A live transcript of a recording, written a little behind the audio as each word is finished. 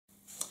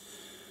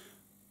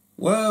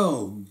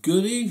Well,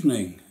 good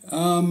evening.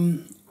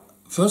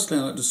 Firstly,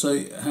 I'd like to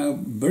say how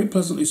very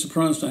pleasantly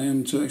surprised I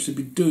am to actually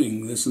be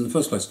doing this in the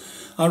first place.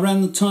 I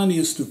ran the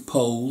tiniest of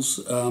polls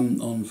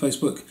on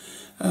Facebook,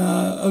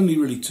 only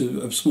really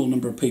to a small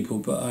number of people,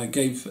 but I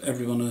gave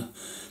everyone a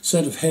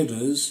set of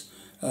headers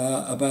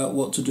about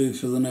what to do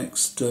for the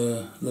next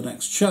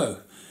show,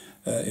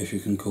 if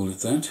you can call it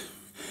that.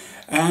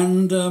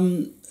 And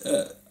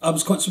I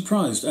was quite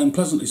surprised and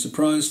pleasantly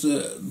surprised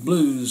that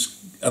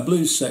a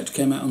blues set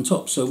came out on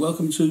top. So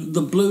welcome to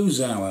the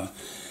Blues Hour.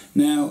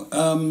 Now,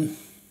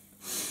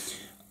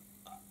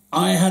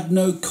 I had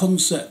no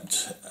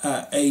concept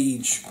at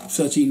age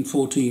 13,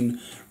 14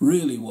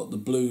 really what the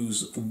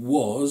blues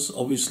was.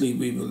 Obviously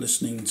we were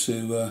listening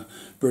to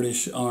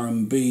British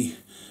R&B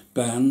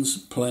bands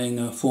playing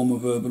a form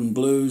of urban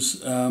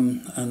blues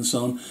and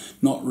so on,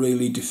 not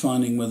really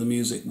defining where the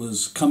music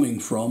was coming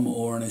from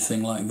or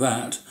anything like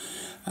that.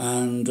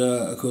 And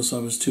of course I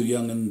was too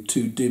young and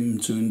too dim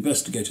to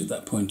investigate at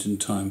that point in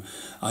time.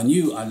 I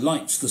knew I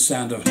liked the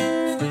sound of...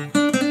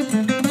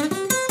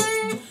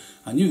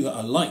 I knew that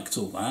I liked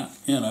all that,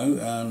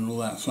 and all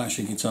that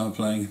flashy guitar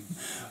playing,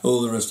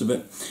 all the rest of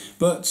it.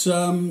 But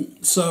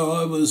so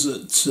I was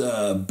at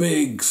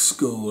big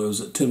school. I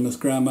was at Teignmouth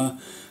Grammar,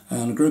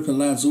 and a group of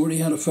lads already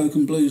had a folk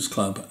and blues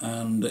club,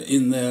 and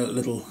in their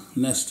little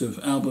nest of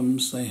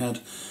albums they had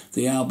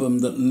the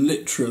album that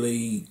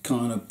literally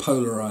kind of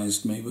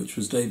polarised me, which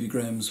was Davy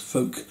Graham's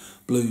Folk,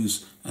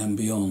 Blues and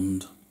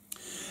Beyond.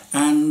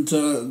 And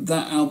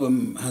that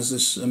album has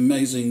this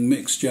amazing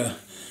mixture.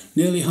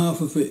 Nearly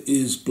half of it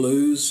is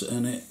blues,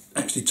 and it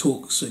actually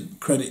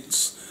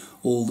credits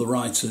all the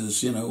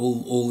writers,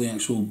 all the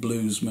actual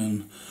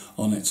bluesmen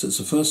on it. So it's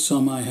the first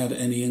time I had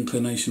any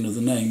inclination of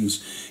the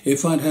names.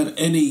 If I'd had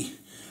any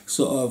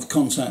sort of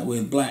contact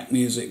with black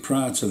music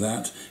prior to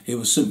that, it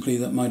was simply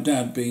that my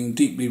dad, being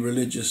deeply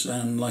religious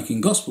and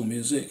liking gospel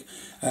music,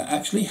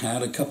 actually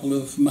had a couple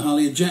of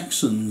Mahalia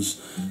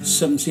Jackson's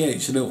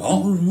 78,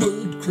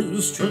 onward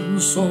Christian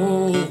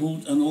soul,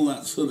 and all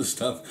that sort of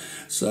stuff.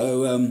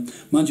 So,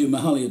 mind you,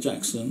 Mahalia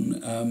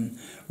Jackson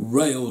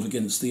railed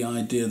against the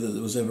idea that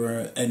there was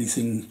ever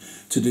anything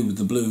to do with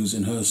the blues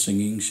in her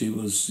singing. She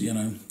was,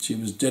 she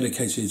was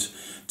dedicated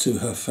to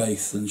her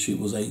faith, and she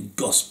was a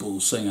gospel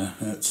singer.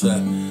 That's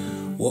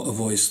what a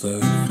voice,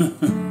 though.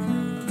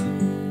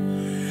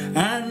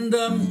 And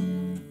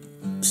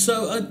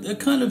so I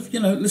kind of,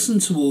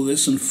 listened to all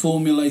this and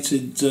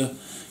formulated,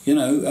 started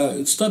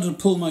to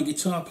pull my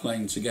guitar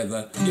playing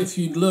together. If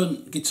you'd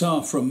learnt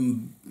guitar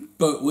from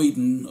Bert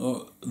Weedon,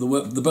 or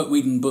the Bert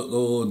Weedon book,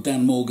 or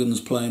Dan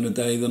Morgan's Playing a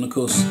Day, then of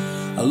course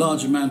a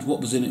large amount of what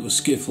was in it was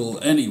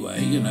skiffle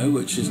anyway,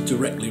 which is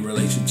directly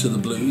related to the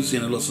blues.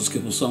 Lots of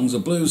skiffle songs are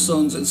blues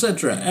songs,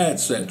 etc.,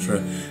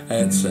 etc.,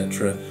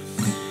 etc.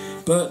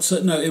 But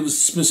no, it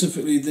was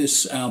specifically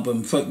this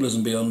album, Folk, Blues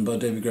and Beyond by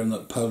Davy Graham,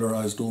 that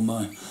polarised all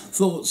my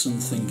thoughts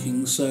and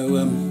thinking. So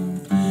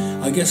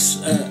I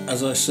guess,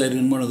 as I said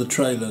in one of the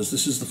trailers,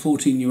 this is the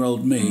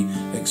 14-year-old me,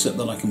 except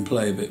that I can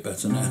play a bit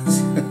better now.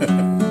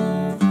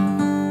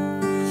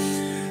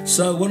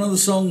 So one of the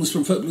songs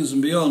from Folk, Blues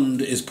and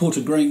Beyond is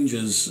Porter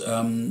Granger's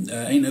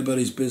Ain't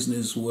Nobody's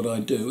Business What I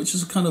Do, which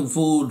is a kind of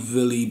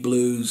vaudeville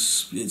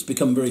blues. It's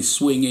become very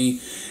swingy,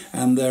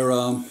 and there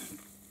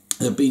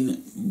have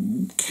been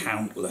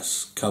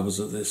countless covers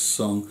of this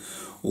song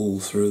all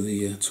through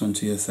the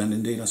 20th and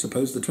indeed, I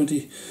suppose, the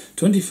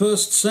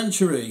 21st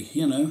century,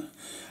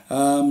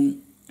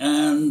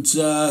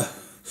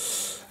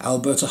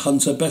 Alberta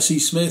Hunter, Bessie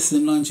Smith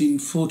in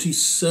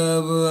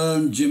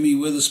 1947. Jimmy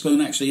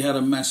Witherspoon actually had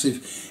a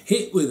massive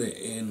hit with it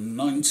in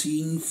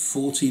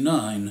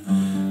 1949.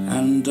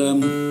 And,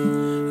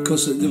 of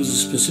course, there was a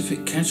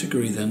specific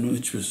category then,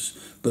 which was,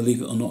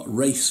 believe it or not,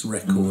 race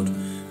record.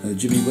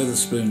 Jimmy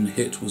Witherspoon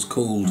hit was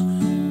called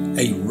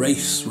a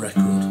race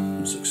record.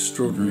 It's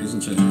extraordinary,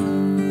 isn't it?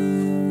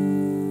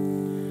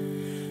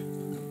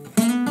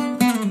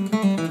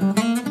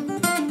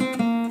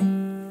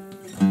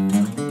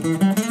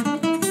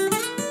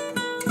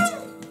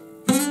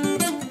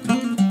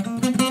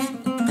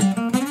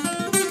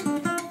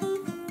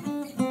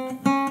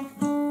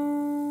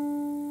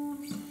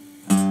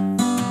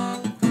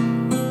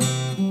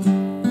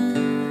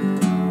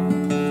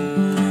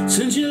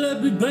 Since you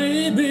left me,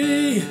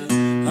 baby,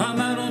 I'm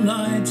out all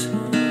night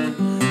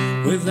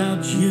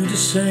without you to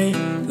say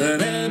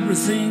that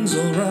everything's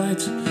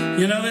alright.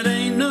 It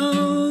ain't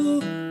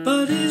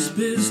nobody's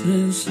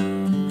business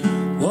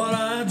what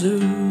I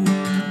do.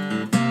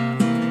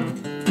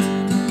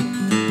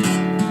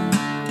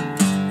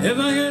 If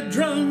I get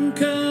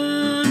drunk,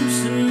 I'm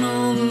sitting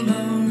all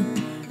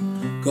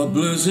alone, got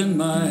blues in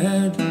my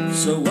head,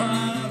 so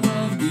I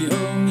won't be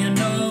home. It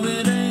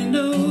ain't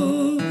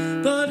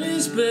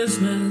nobody's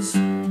business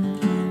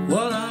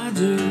what I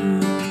do.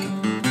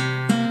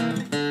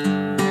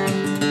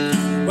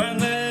 When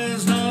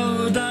there's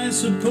no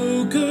dice or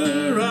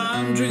poker,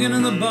 I'm drinking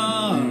in the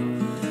bar.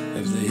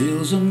 If the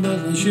heels and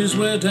button shoes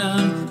wear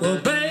down, well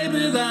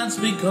baby, that's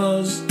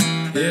because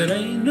it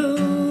ain't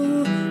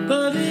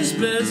nobody's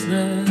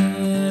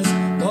business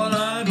what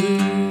I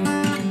do.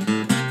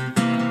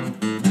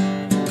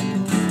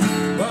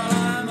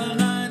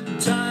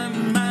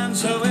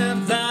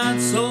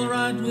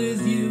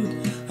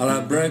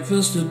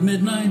 breakfast at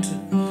midnight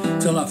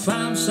till I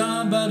found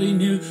somebody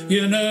new.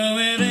 You know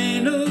it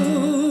ain't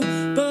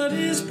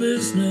nobody's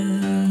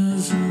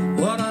business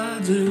what I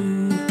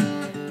do.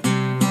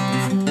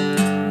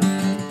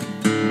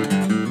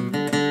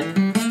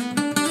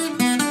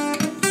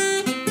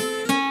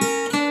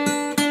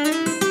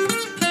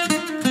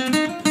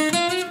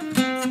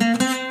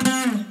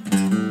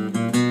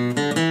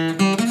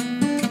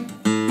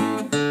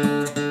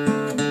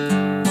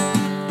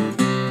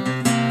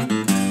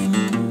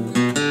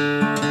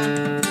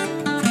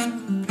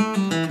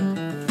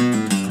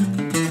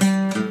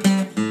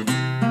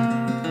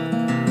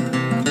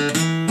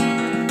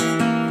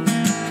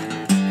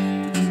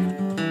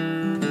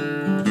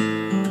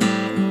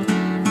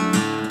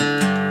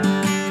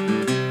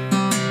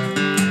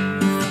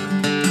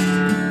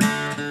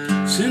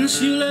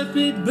 Since you left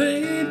me,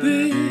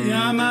 baby,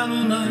 I'm out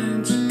all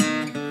night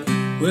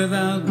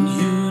without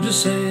you to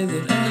say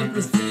that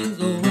everything's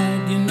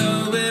alright. You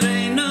know it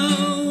ain't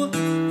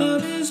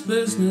nobody's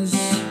business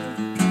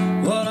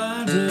what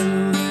I do.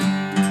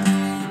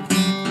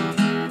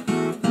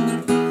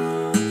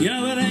 You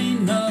know it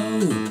ain't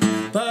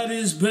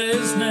nobody's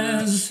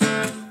business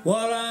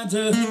what I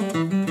do.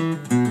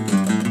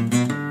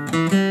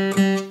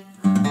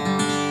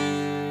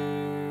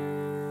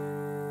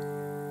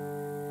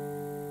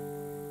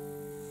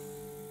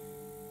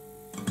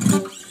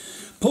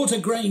 Porter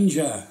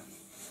Granger,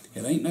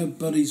 it ain't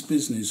nobody's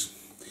business.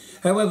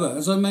 However,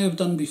 as I may have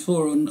done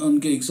before on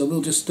gigs, I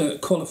will just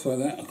qualify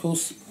that. Of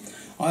course,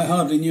 I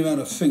hardly knew how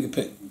to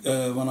fingerpick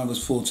when I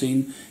was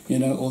 14, you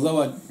know,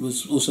 although I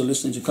was also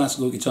listening to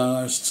classical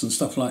guitarists and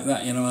stuff like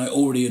that, you know, I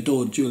already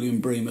adored Julian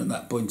Bream at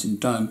that point in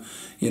time,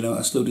 you know,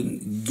 I still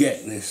didn't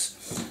get this.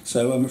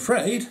 So I'm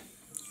afraid,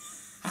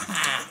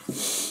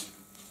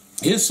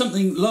 here's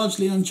something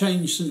largely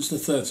unchanged since the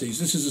 30s.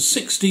 This is a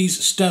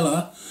 60s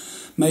Stella,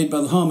 made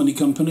by the Harmony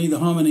Company. The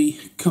Harmony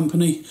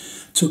Company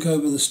took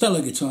over the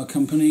Stella Guitar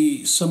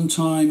Company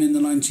sometime in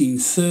the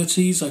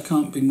 1930s. I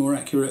can't be more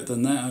accurate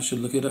than that. I should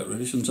look it up,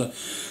 really, shouldn't I?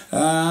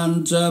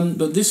 And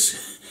but this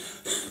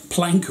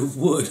plank of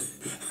wood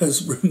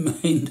has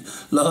remained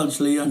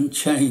largely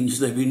unchanged.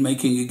 They've been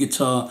making a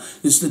guitar.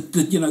 It's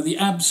the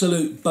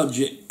absolute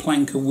budget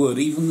plank of wood.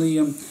 Even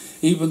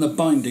the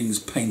bindings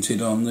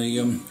painted on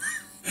the.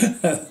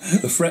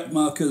 The fret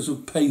markers were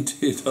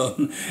painted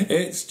on.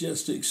 It's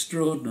just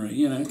extraordinary,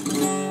 you know.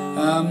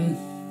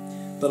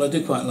 But I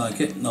do quite like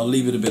it, and I'll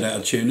leave it a bit out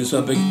of tune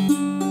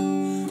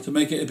to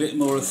make it a bit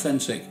more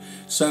authentic.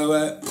 So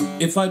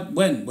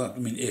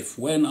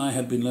when I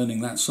had been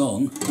learning that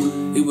song,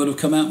 it would have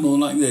come out more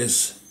like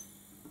this.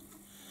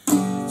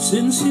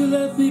 Since you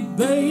left me,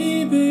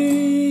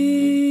 baby,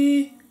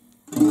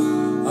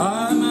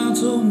 I'm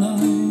out all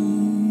night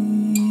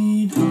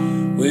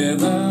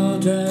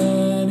without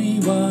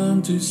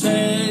anyone to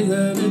say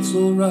that it's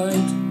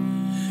alright.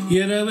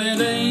 You know it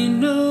ain't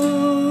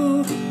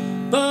nobody's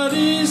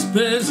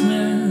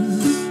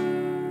business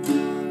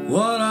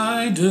what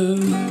I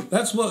do.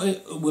 That's what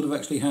it would have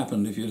actually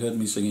happened if you'd heard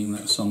me singing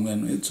that song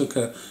then. It took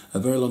a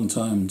very long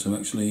time to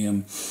actually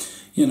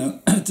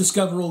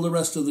discover all the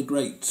rest of the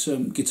great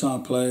guitar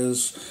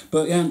players,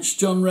 Bert Jansch,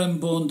 John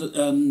Renbourn,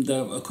 and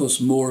of course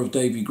more of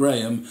Davy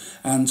Graham,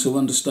 and to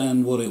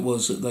understand what it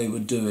was that they were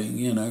doing,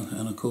 you know.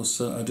 And of course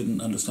I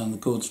didn't understand the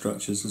chord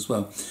structures as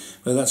well.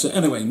 But that's it.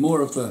 Anyway,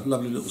 more of the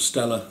lovely little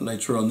Stella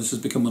later on. This has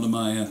become one of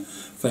my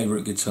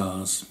favourite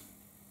guitars.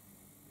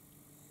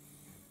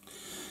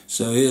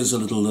 So here's a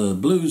little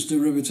blues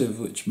derivative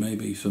which may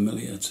be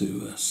familiar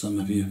to some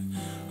of you.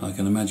 I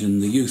can imagine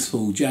the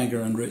youthful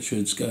Jagger and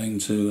Richards going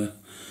to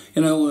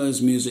all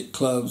those music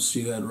clubs.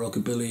 You had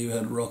rockabilly, you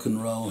had rock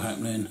and roll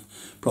happening,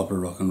 proper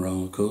rock and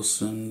roll of course,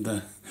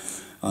 and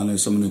I know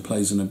someone who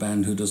plays in a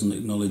band who doesn't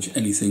acknowledge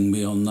anything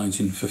beyond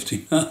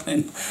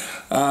 1959,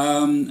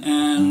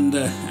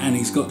 and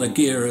he's got the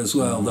gear as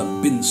well, the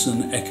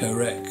Binson Echo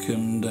Rec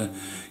and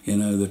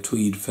the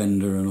tweed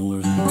Fender and all the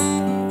rest.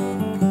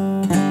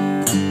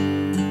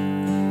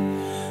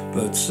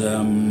 But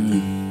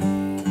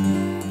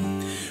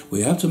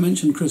we have to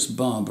mention Chris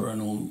Barber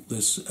and all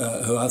this,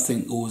 who I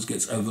think always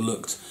gets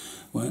overlooked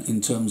in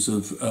terms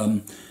of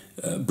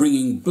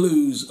bringing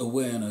blues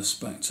awareness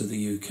back to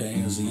the UK.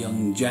 As a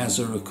young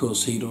jazzer, of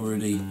course, he'd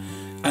already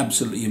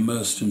absolutely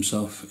immersed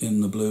himself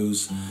in the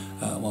blues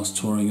whilst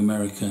touring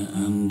America,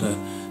 and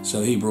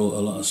so he brought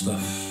a lot of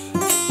stuff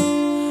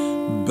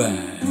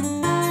back.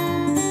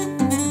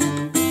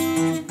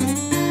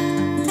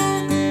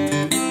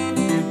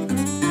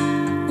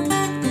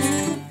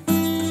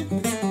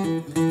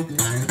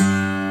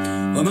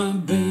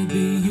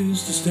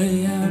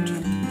 Stay out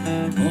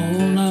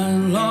all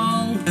night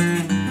long.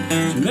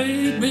 She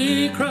made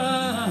me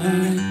cry.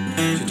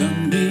 She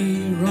done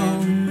me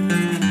wrong.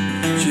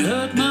 She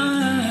hurt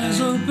my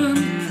eyes open.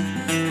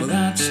 Well,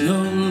 that's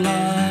no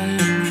lie.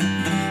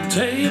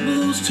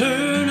 Tables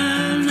turn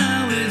and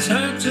now it's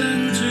her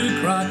turn to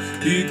cry,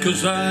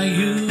 because I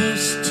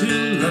used to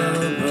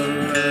love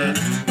her,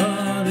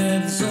 but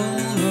it's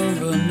all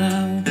over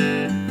now.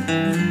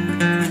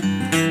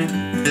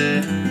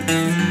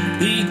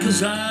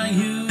 Because I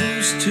used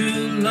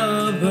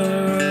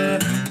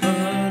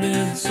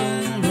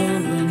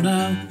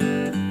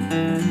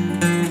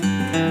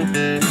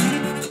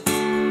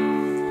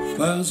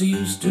 'cause I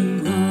used to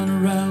run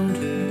around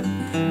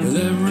with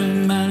every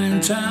man in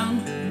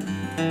town.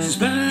 She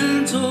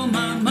spent all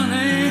my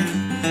money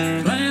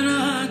playing a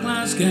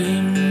high-class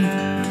game.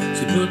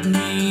 She put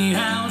me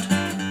out,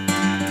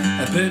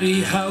 a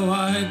pity how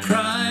I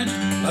cried.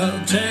 Well,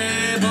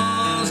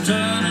 tables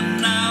turn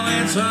and now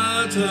it's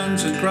her turn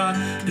to cry,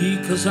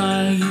 because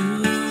I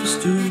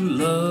used to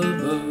love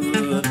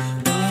her,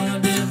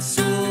 but it's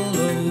all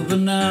over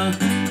now.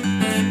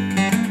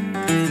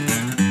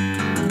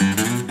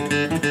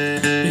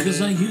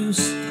 Because I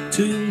used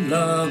to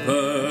love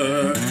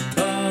her,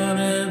 but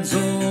it's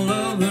all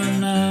over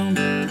now.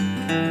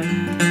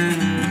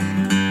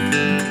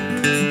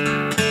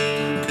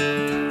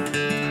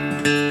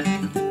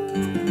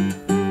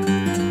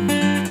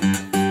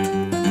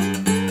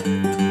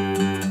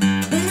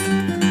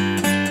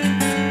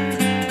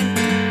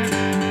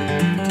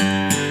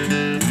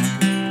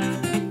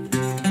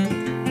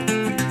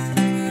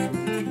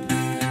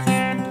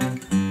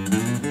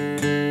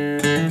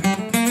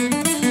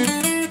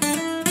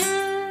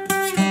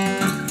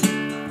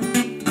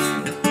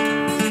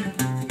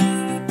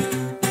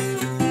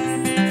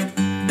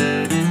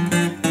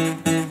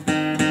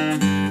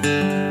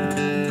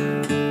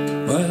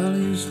 Well, I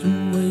used to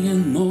wake in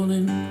the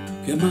morning,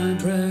 get my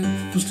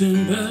breakfast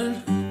in bed.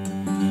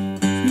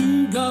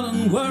 Got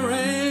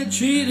unworried,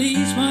 she'd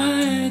ease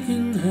my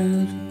aching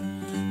head.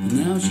 But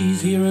now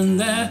she's here and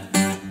there,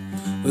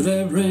 with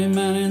every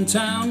man in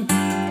town,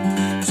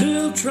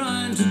 still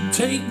trying to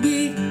take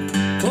me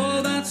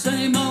for that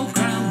same old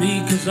crown.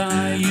 Because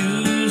I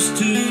used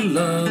to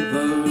love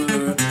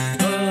her,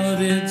 but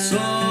it's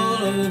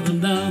all over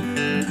now.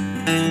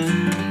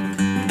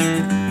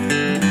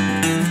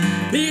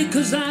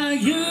 Because I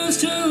used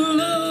to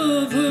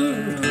love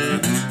her,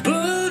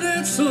 but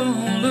it's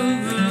all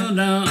over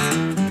now.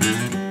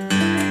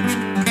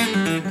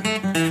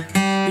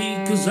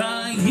 Because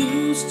I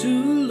used to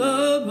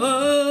love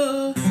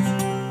her,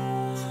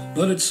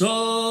 but it's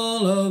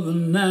all over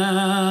now.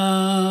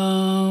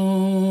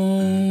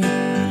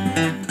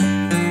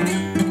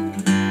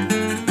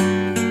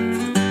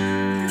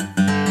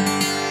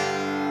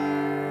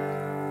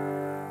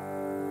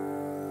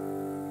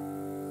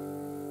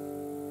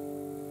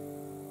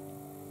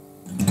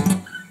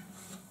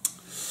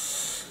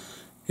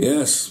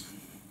 Yes.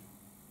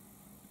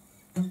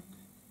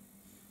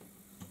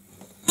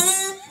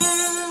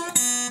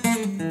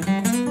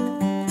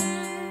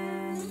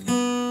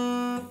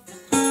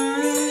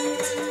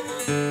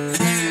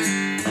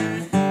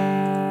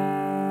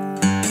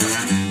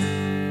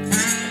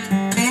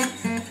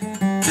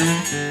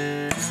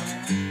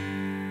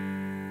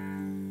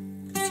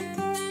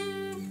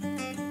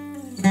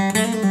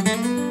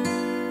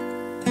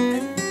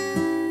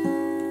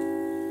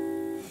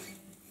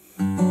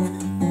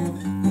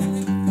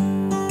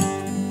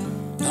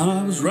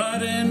 I was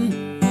riding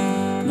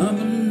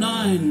number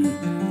 9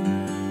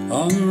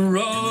 on the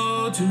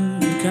road to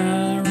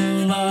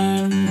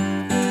Caroline.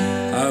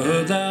 I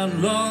heard that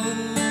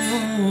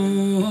lonesome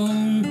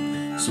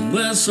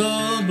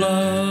whistle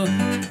blow.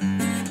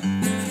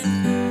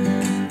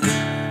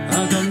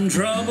 I got in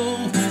trouble,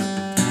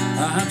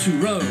 I had to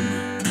roam.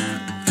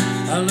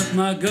 I left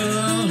my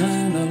girl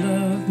and I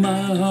left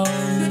my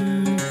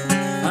home.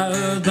 I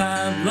heard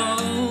that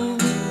lonesome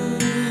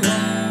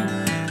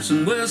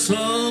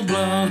whistle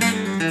blow.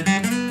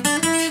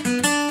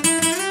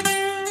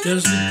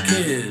 Just a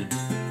kid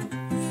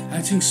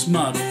acting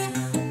smart,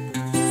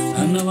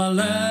 and now I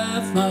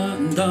left my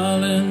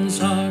darling's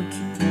heart.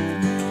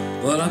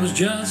 Well, I was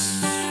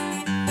just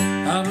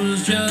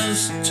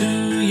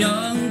too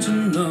young to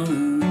know.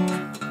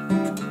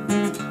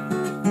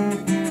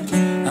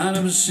 I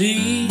never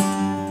see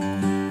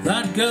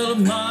that girl of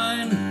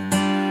mine,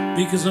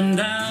 because I'm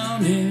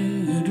down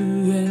here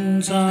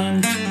doing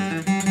time.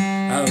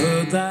 I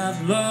heard that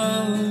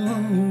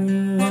lonesome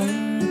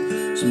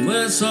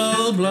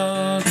whistle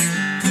blow.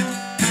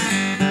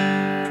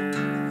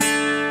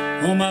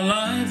 All my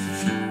life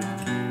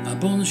I've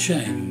borne the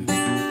shame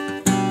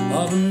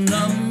of a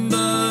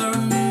number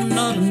and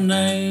not a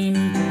name.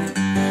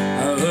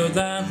 I heard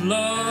that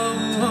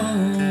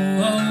lonesome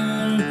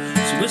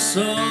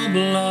whistle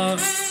blow,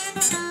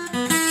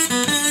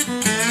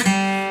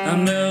 and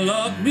they'll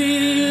lock me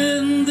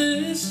in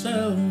this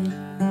cell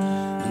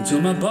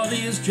until my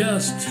body is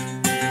just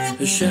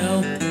a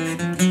shell.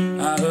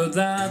 I heard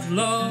that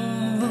lonesome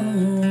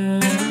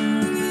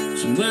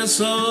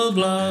whistle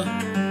blow.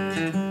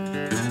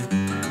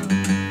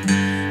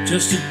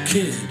 Just a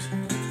kid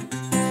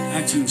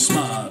acting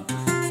smart.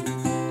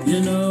 You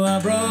know, I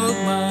broke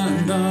my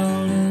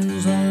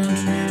darling's heart.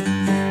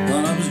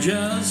 Well, I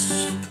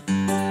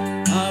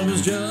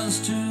was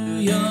just too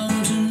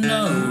young to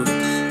know.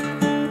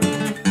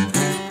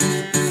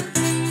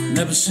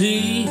 Never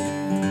see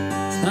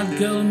that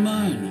girl of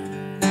mine,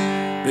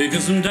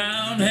 because I'm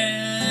down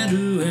here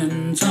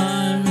doing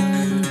time.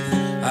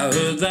 I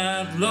heard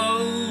that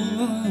lonesome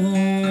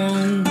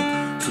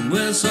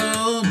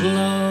whistle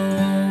blow.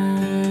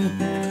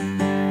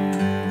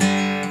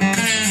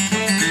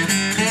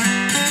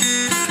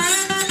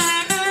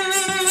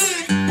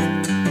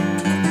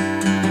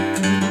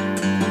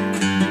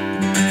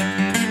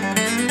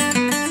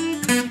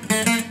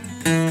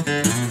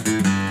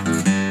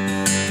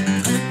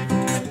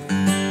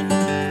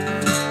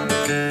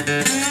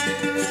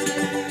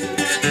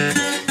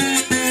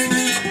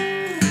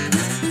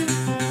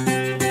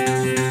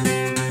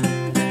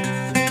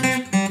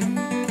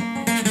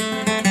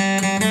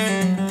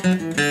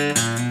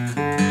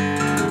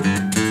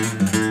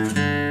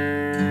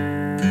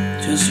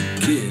 just a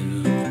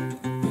kid,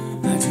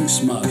 acting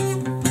smart.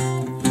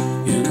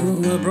 You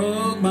know, I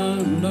broke my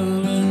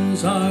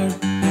darling's heart.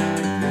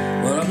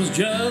 Well, I was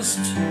just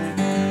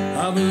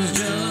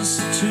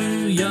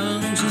too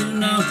young to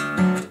know.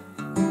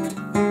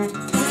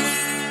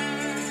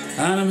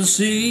 I never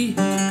see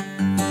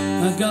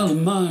that girl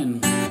of mine,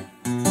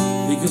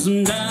 because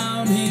I'm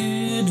down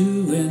here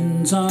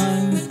doing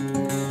time.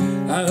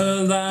 I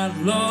heard that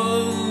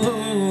lonesome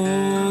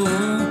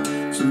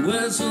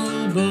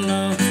whistle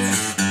blow.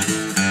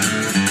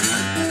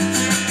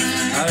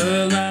 I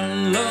heard that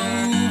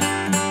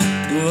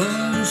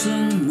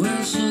lonesome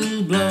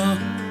whistle blow.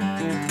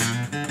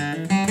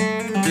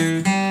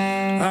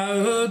 I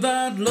heard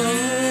that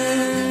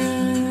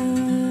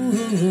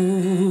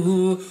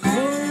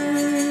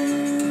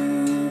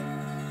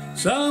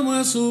some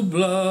whistle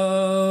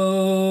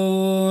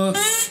blow.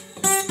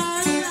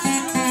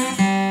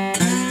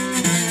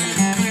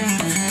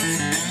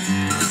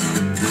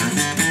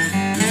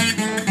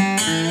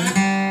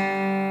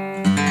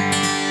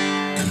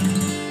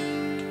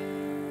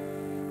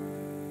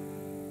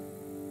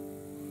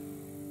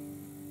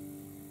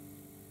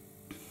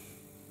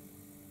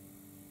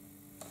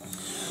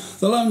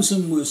 The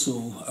Lonesome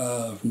Whistle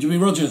from Jimmie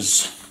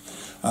Rodgers.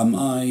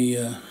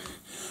 I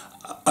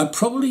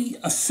probably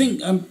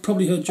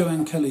heard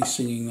Joanne Kelly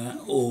singing that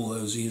all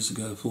those years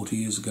ago, 40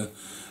 years ago,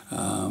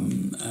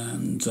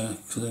 and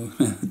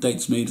it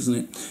dates me, doesn't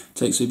it?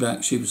 Takes me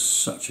back. She was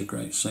such a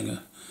great singer.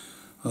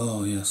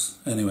 Oh yes.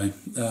 Anyway,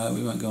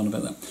 we won't go on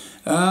about that.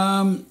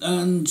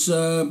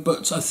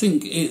 But I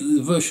think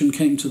the version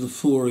came to the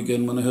fore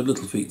again when I heard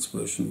Little Feat's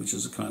version, which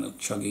is a kind of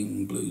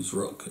chugging blues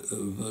rock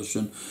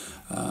version.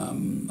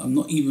 I'm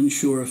not even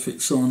sure if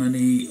it's on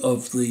any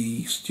of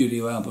the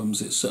studio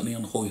albums. It's certainly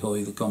on Hoi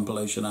Hoi, the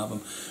compilation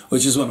album,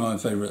 which is one of my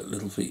favourite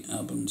Little Feat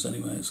albums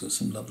anyway. It's got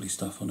some lovely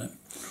stuff on it.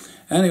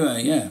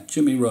 Anyway, yeah,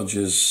 Jimmie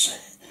Rodgers.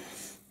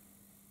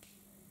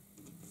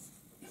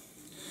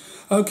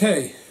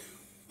 Okay,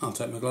 I'll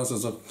take my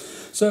glasses off.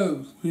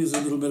 So, here's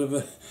a little bit of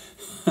a...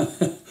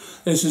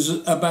 This is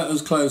about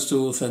as close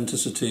to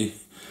authenticity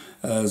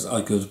as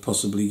I could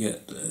possibly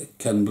get.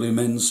 Can Blue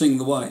Men Sing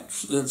the White,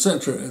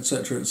 etc.,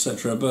 etc.,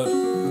 etc. But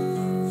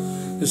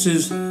this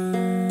is...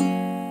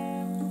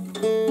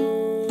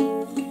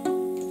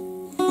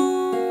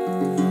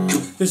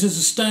 This is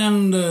a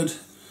standard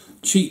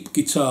cheap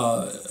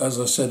guitar. As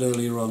I said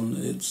earlier on,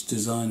 its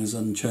design is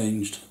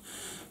unchanged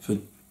for...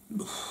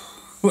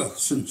 Well,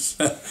 since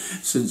the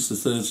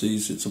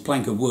 30s. It's a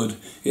plank of wood.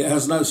 It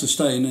has no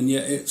sustain, and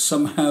yet it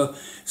somehow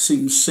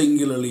seems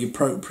singularly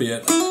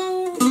appropriate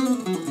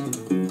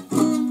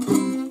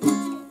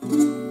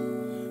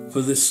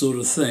for this sort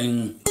of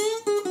thing.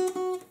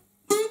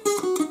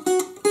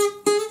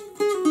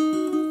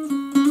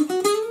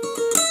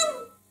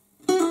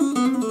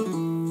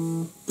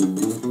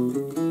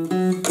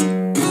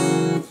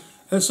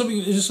 There's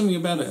something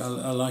about it,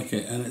 I like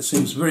it, and it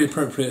seems very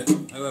appropriate.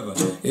 However,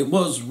 it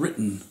was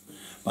written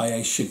by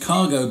a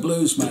Chicago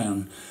blues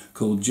man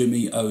called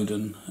Jimmy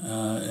Oden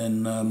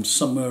in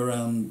somewhere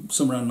around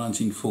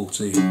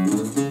 1940,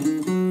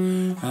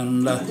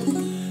 and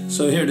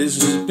so here it is.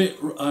 It's a bit.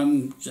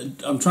 I'm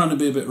trying to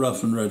be a bit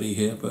rough and ready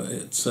here, but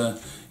it's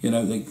you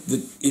know,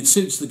 it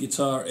suits the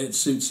guitar, it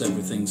suits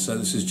everything. So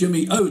this is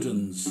Jimmy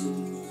Oden's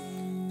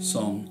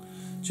song.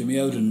 Jimmy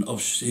Oden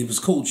he was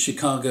called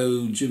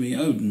Chicago Jimmy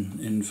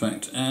Oden, in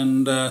fact,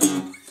 and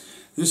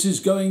this is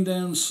Going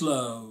Down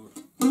Slow.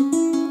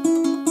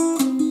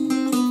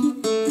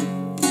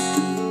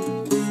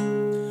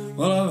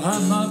 Well, I've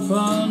had my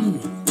fun,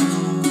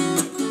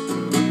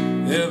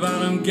 if I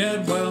don't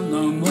get well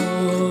no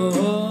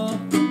more.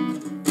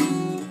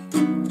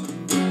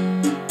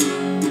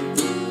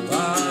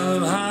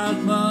 I've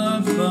had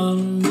my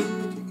fun,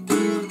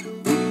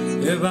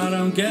 if I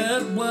don't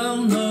get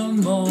well no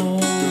more.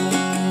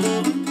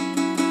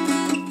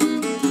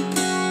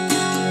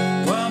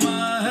 Well,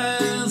 my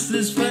health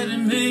is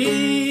failing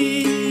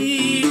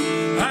me,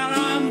 and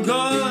I'm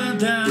going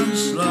down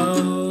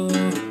slow.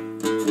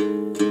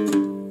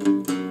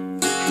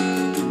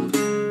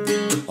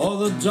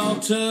 The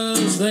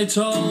doctors, they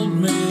told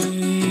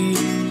me,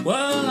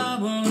 well, I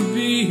won't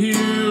be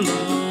here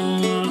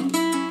long.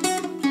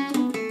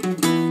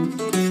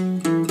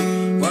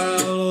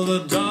 Well,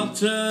 the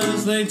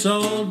doctors, they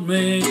told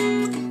me,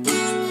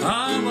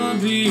 I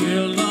won't be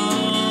here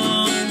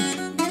long.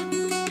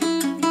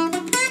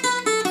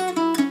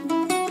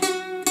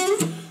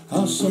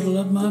 I'll settle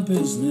up my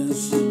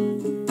business,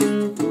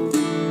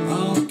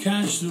 I'll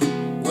cash the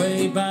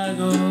way back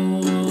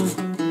home.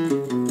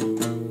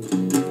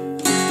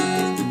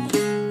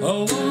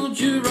 Oh, won't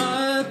you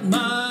write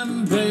my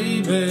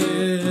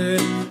baby,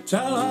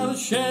 tell her the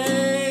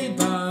shape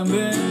I'm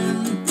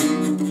in.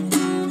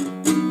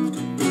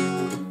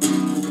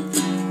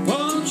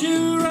 Won't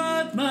you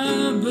write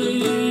my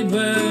baby,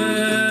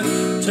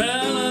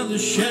 tell her the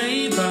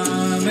shape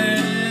I'm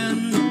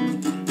in.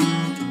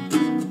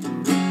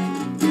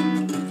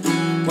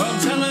 Well,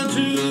 tell her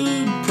to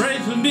pray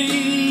for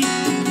me,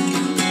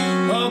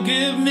 or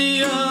give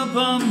me up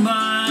on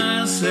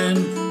my sin.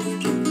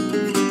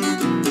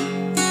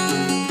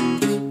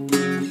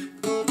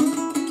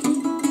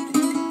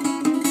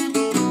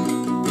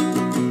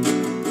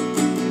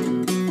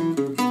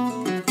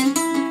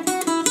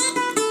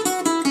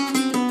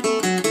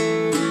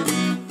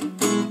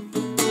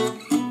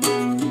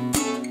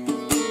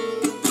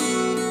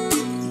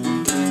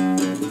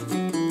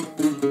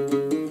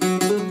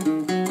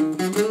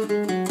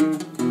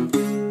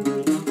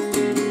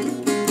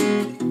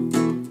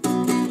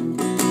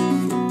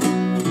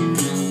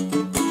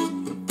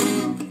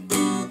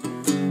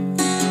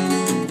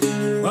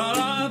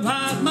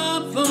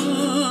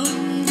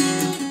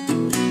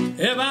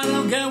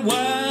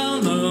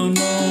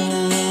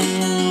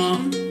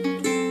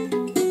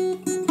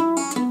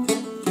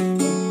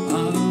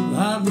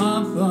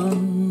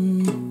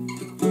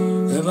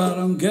 if I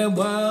don't get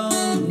well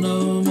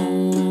no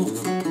more.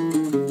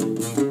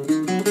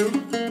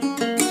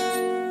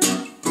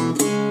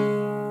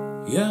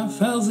 Yeah,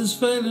 health is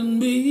failing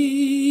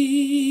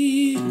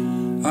me,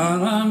 and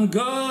I'm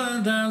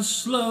going down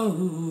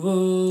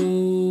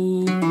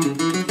slow.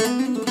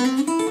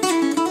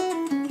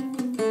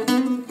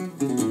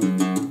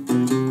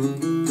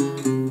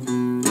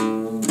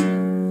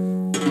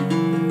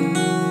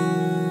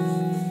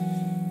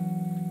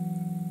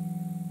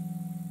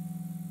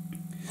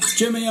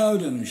 Jimmy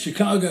Oden,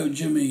 Chicago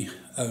Jimmy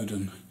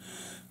Oden,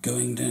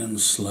 going down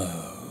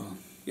slow.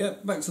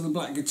 Yep, back to the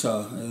black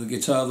guitar, the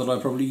guitar that I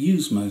probably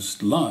use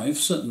most live,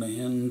 certainly.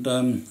 And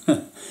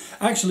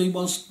actually,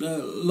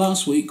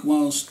 last week,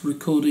 whilst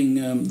recording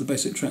the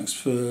basic tracks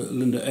for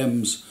Linda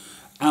M's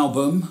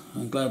album,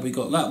 I'm glad we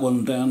got that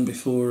one down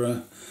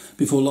before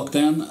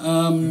lockdown.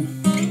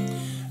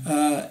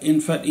 In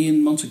fact,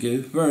 Ian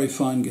Montague, very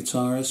fine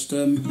guitarist,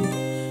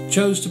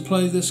 chose to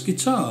play this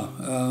guitar,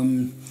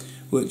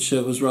 which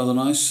was rather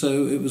nice.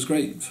 So it was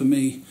great for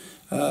me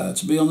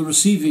to be on the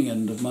receiving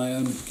end of my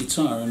own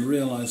guitar and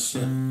realise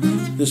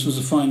this was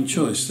a fine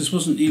choice. This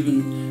wasn't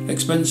even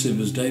expensive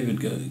as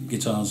David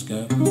guitars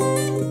go.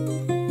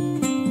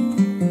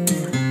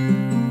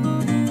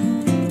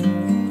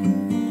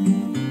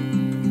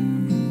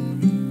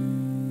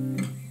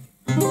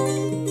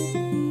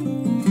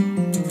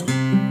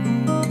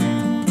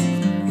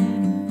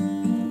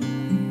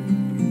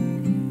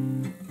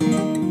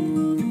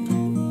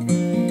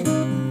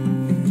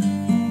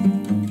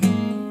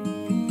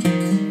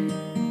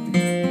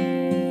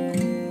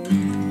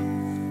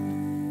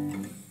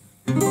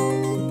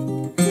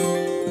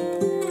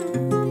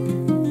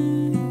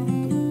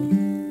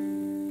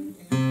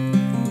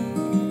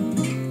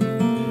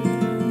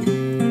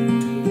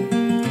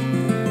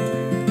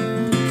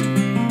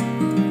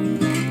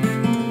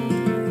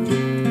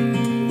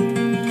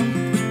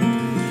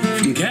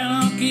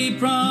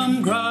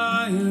 From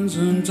crying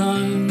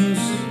sometimes,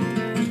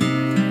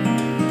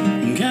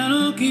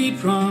 cannot keep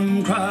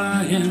from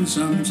crying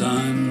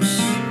sometimes,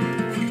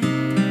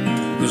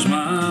 'cause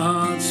my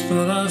heart's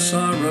full of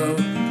sorrow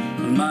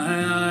and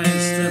my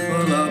eyes they're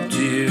full of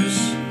tears.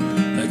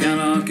 I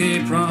cannot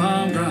keep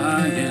from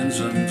crying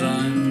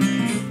sometimes.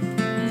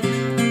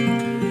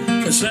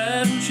 The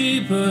sad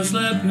sheep has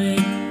left me,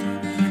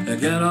 I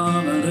get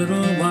on a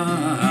little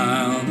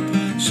while,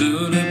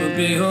 soon it will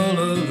be all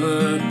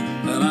over.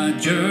 I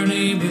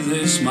journey with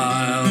a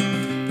smile,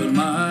 but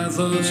my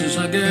thoughts as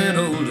I get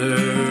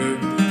older,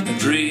 I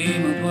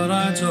dream of what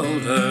I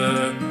told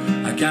her.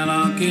 I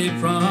cannot keep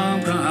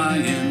from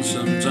crying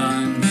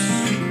sometimes.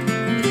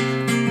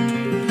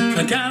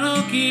 I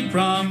cannot keep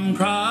from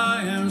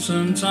crying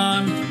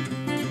sometimes.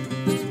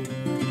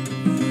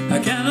 I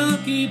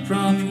cannot keep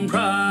from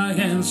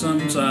crying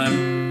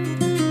sometimes.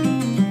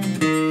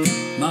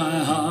 My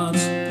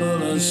heart's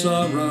full of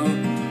sorrow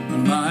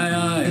and my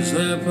eyes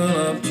they're full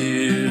of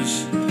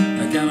tears.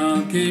 I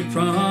cannot keep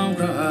from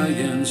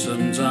crying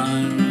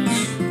sometimes.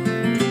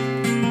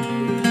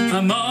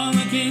 I'm on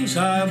the King's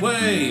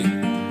Highway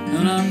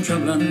and I'm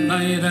traveling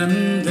night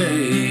and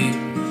day.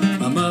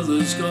 My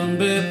mother's gone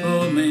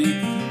before me,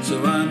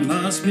 so I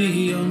must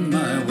be on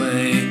my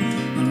way.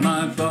 And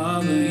my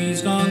father,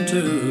 he's gone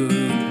too.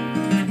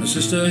 My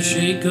sister,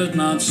 she could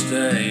not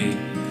stay.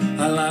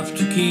 I'll have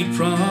to keep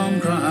from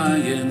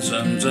crying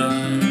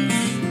sometimes.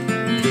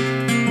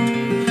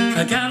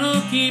 I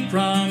cannot keep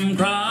from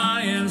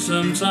crying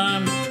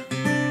sometimes.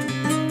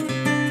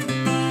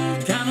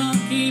 Cannot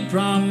keep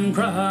from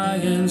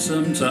crying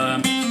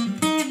sometimes.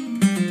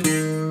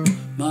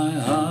 My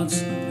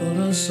heart's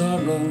full of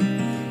sorrow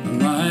and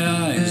my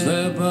eyes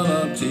they're full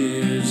of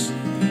tears.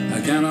 I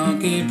cannot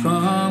keep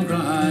from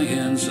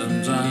crying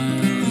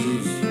sometimes.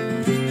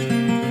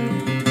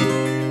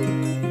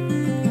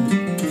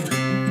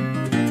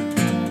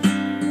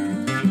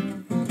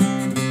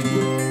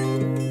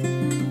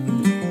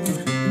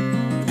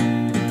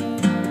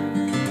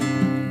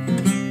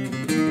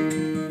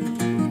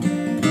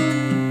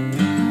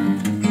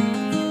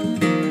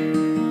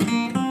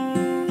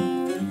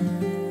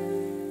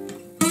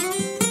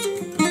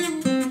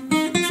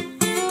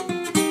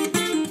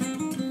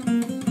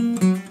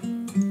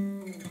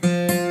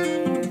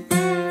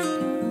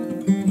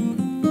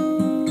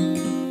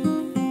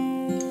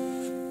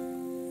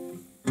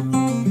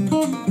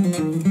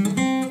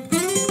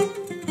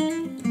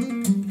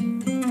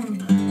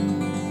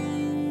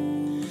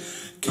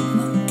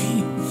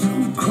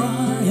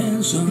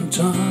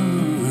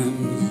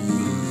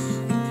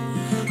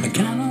 I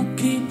cannot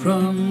keep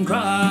from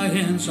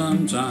crying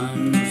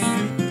sometimes,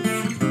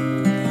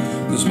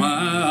 'cause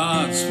my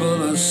heart's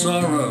full of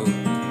sorrow,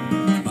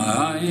 my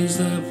eyes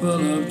they're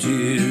full of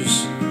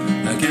tears.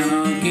 I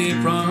cannot keep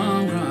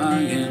from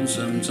crying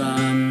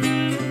sometimes.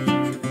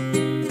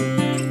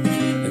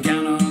 I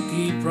cannot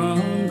keep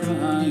from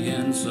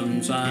crying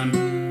sometimes.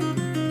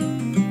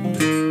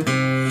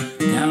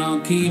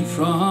 Cannot keep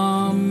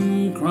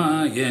from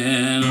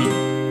crying.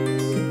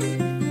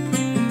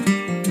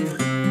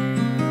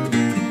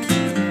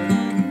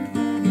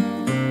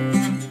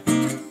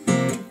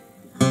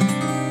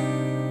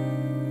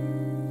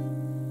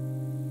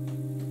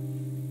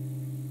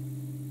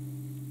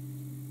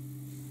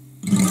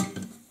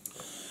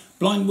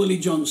 Blind Willie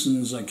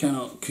Johnson's I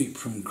Cannot Keep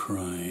From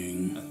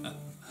Crying.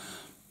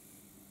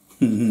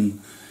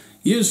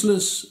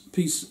 Useless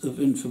piece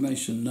of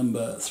information,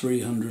 number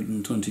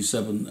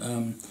 327.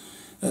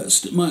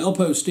 My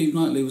oppo, Steve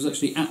Knightley, was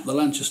actually at the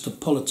Lanchester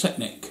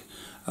Polytechnic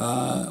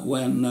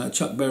when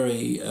Chuck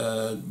Berry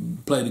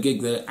played a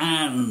gig there,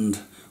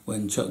 and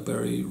when Chuck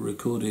Berry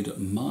recorded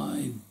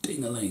My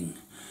Ding-a-Ling.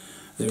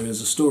 There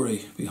is a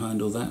story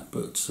behind all that,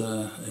 but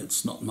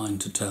it's not mine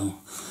to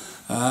tell.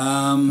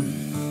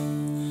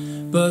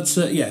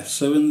 Yeah,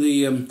 so in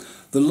the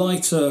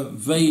lighter,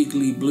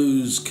 vaguely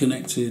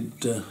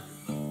blues-connected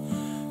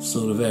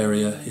sort of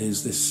area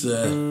is this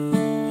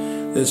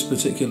this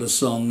particular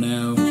song.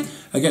 Now,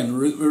 again,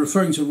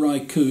 referring to Ry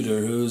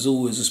Cooder, who is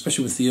always,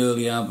 especially with the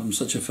early albums,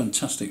 such a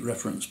fantastic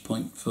reference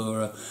point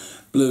for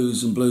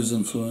blues and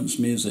blues-influenced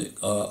music,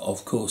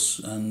 of course,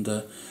 and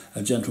a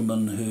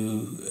gentleman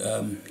who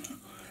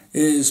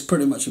is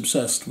pretty much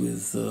obsessed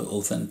with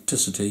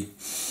authenticity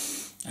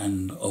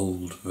and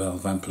old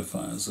valve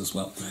amplifiers as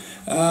well.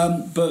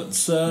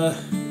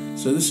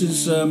 So this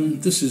is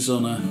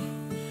on a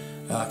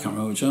I can't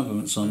remember which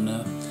album it's on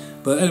now,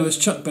 but anyway, it's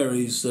Chuck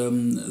Berry's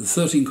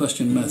 13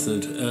 Question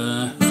Method,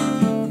 and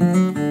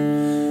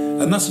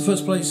that's the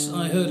first place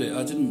I heard it.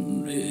 I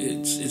didn't.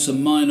 It's a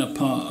minor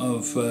part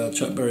of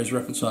Chuck Berry's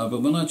repertoire,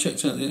 but when I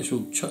checked out the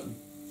actual Chuck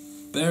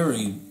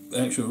Berry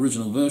actual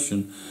original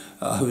version,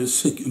 I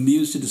was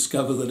amused to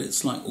discover that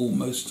it's like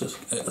almost a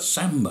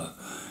samba.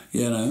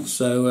 You know,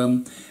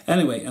 so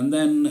anyway, and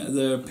then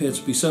there appear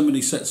to be so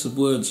many sets of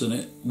words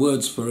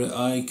for it.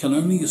 I can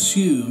only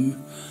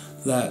assume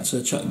that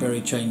Chuck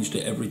Berry changed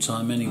it every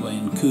time anyway,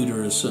 and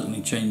Cooder has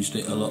certainly changed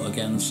it a lot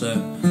again. So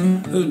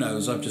who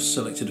knows? I've just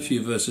selected a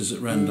few verses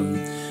at random.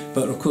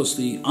 But of course,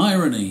 the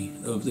irony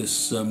of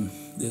this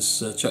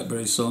Chuck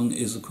Berry song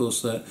is, of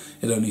course, that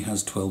it only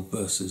has 12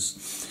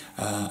 verses,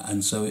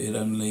 and so it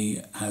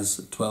only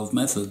has 12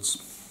 methods.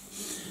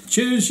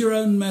 Choose your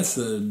own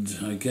method,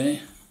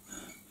 okay?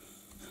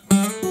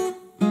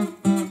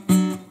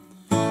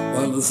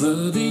 Well, the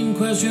 13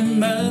 question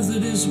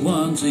method is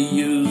one to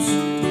use.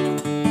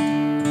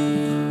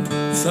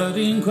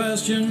 13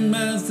 question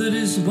method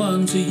is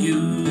one to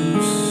use.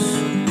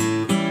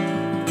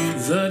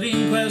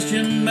 13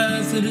 question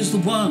method is the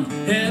one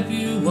if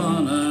you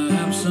wanna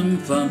have some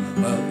fun.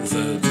 Well, the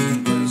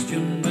 13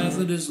 question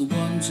method is the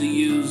one to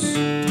use.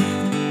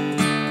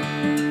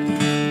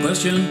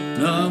 Question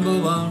number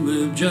 1,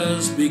 we've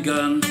just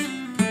begun.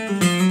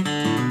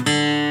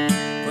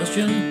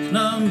 Question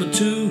number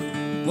 2,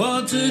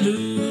 what to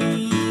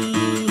do.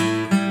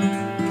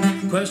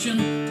 Question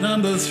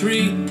number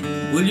 3,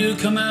 will you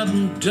come out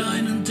and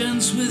dine and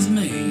dance with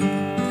me?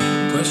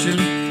 Question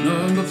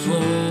number 4,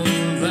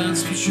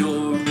 that's for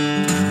sure.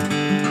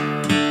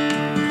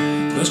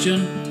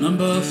 Question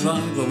number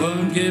 5, I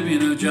won't give you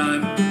no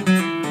jime.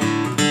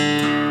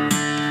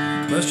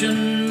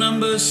 Question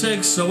number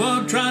 6, I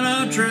won't try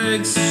no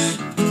tricks.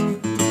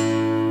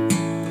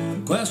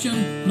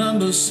 Question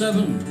number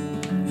 7,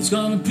 it's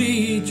gonna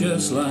be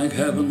just like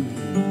heaven.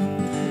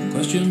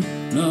 Question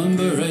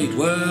number 8,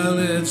 well,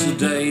 it's a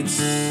date.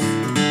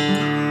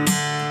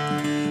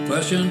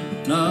 Question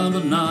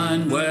number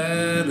 9,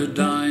 where to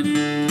dine.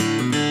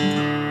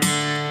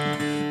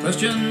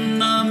 Question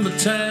number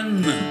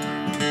 10,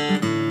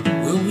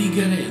 will we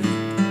get in?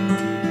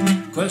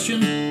 Question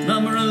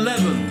number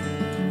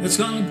 11, it's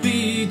gonna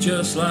be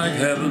just like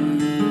heaven.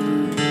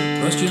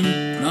 Question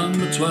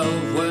number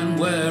 12, when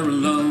we're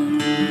alone.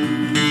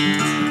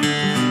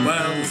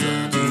 Well, the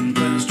 13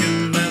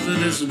 question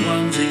method is the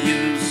one to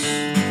use.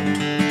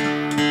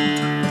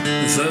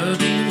 The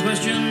 13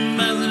 question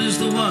method is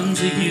the one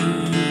to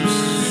use.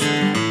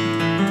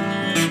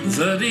 The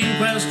 13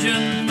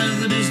 question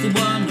method is the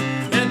one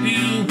if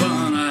you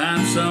wanna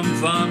have some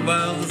fun.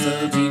 Well, the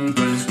 13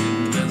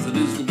 question method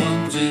is the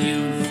one to use.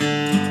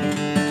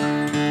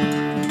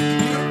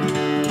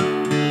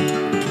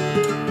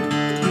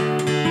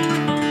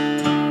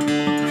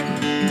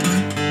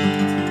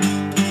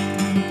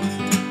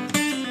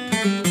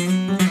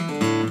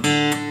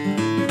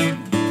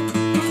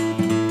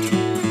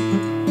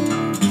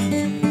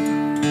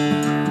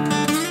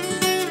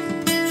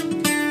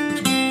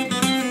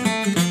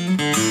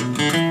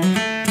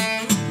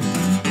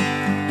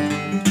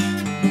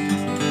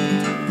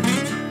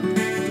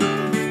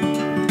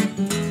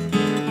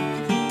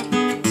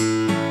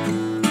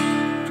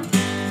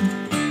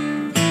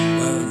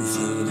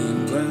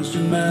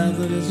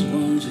 Method is the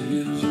one to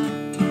use.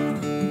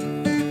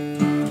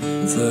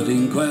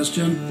 13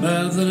 question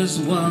method is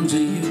the one to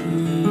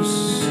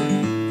use.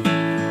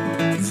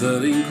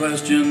 13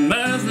 question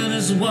method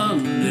is the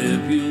one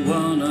if you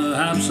wanna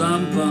have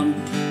some fun.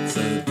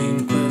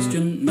 13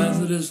 question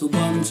method is the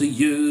one to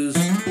use.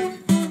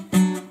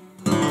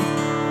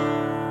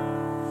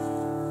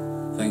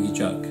 Thank you,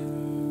 Chuck.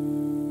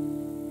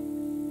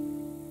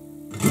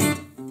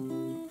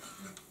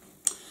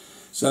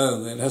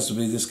 So it has to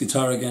be this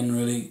guitar again,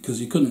 really,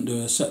 because you couldn't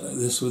do a set like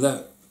this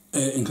without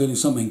including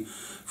something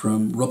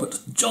from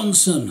Robert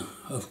Johnson,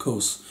 of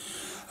course.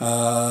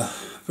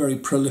 Very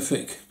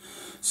prolific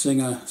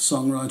singer,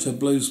 songwriter,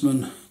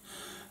 bluesman,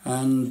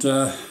 and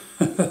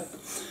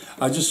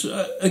I just,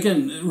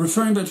 again,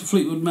 referring back to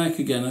Fleetwood Mac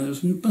again,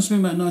 it must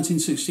have been about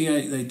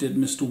 1968 they did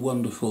Mr.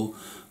 Wonderful.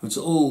 It's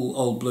all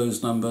old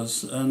blues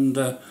numbers, and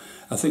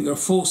I think there are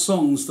 4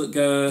 songs that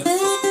go...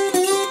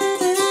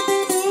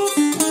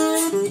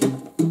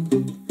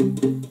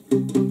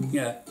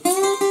 Yeah.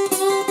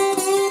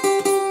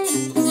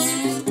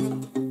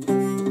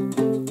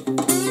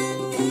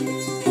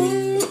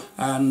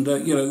 And,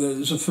 you know,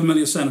 there's a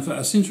familiar sound.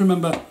 I seem to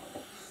remember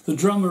the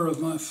drummer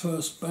of my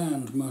first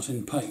band,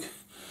 Martin Pake,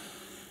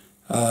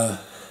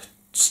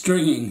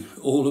 stringing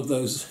all of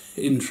those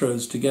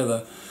intros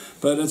together.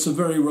 But it's a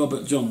very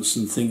Robert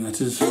Johnson thing, that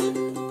is.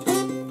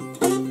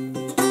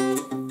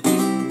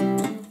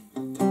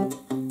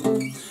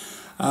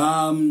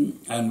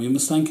 And we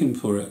must thank him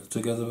for it,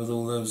 together with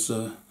all of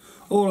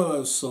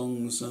those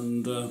songs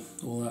and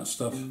all that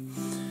stuff.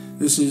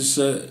 This is,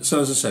 so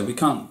as I say, we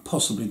can't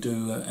possibly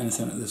do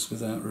anything like this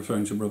without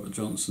referring to Robert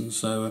Johnson,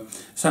 so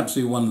it's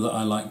absolutely one that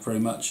I like very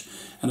much.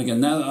 And again,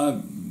 now that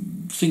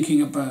I'm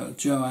thinking about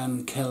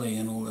Joanne Kelly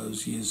and all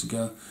those years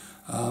ago,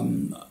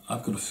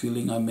 I've got a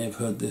feeling I may have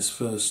heard this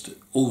first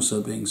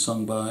also being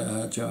sung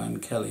by Joanne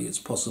Kelly. It's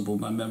possible.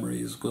 My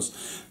memory is, of course,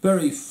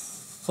 very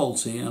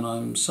faulty and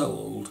I'm so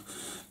old,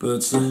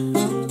 but...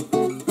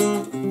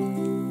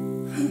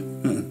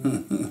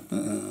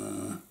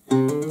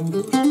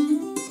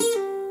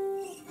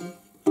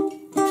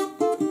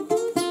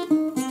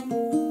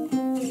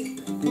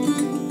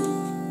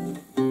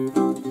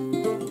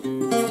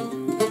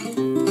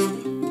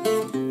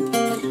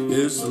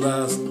 It's the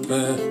last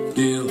fair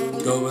deal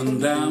going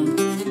down.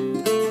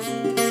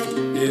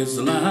 It's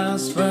the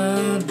last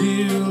fair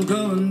deal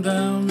going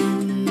down.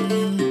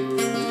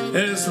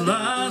 It's the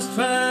last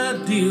fair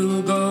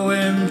deal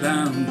going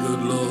down,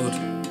 good Lord,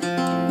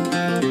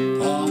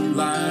 on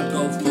that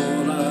old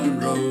Fort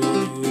Island road.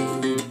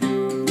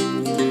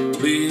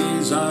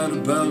 Please,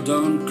 Idabel,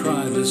 don't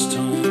cry this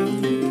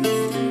time.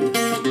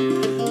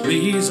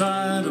 Please,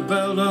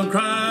 Idabel, don't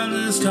cry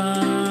this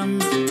time.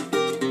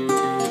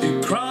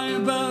 You cry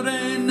about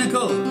a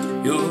nickel,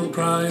 you'll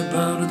cry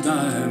about a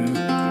dime.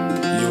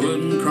 You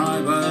wouldn't cry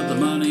about the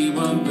money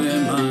won't be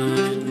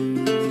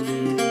mine.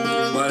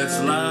 But it's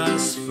the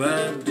last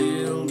fair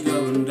deal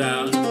going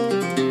down.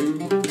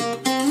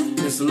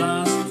 It's the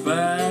last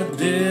fair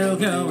deal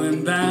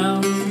going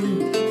down.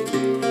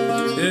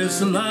 It's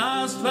the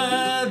last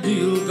fair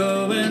deal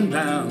going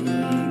down,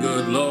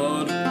 good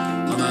Lord,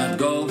 on that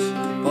Golf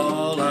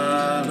Ball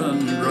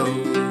Island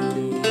road.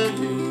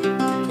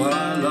 Well,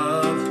 I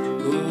love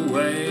the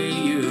way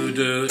you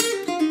do it.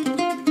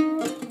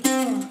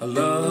 I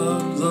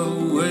love the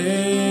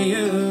way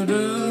you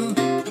do.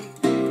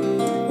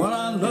 Well,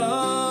 I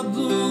love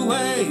the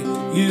way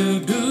you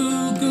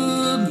do,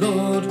 good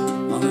Lord,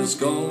 on this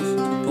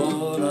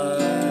Gulfport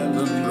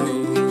Island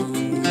road.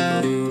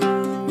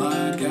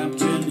 My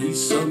captain,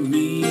 he's so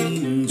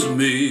mean to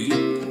me.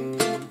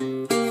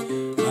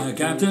 My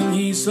captain,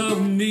 he's so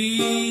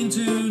mean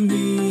to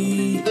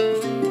me.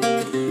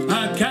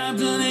 My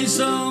captain, he's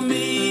so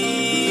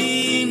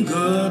mean,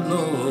 good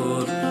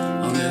Lord,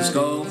 on this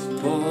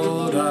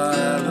Gulfport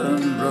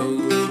Island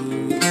road.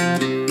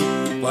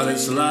 Well,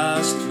 it's the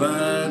last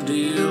fair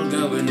deal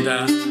going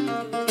down.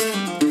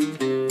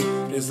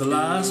 It's the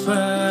last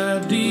fair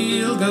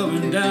deal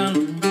going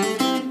down.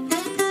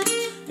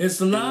 It's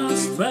the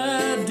last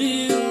fair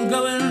deal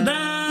going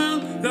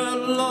down,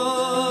 good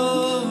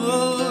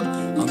Lord,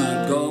 on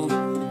that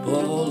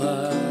Gulfport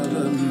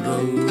Island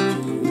road.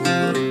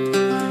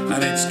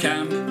 And it's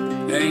Camp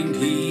Ain't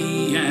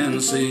He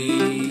and Sea.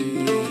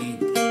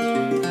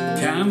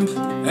 Camp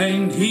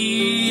Ain't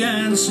He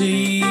and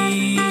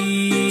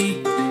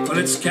Sea. Well,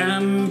 it's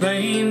Camp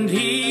Ain't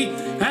He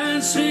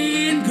and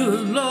Sea, and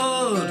good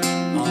Lord,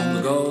 on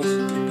the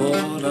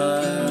Gulfport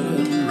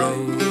Island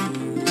road.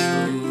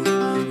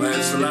 Well,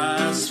 it's the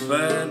last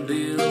fair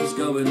deal's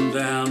going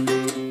down.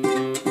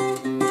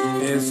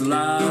 It's the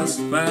last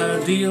fair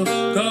deal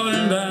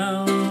going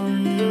down.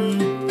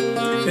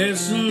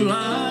 It's the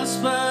last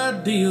fair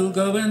deal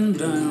going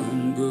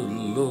down, good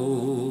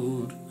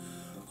Lord,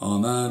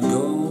 on that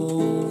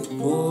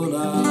Gulfport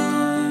Island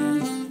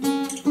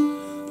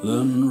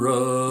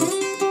road.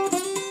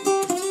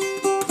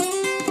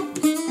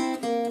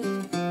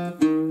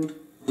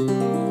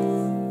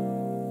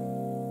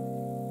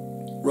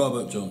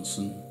 Robert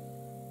Johnson.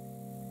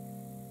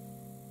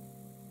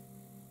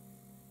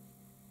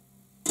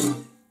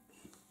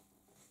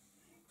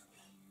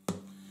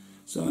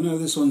 So I know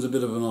this one's a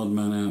bit of an odd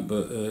man out,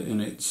 but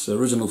in its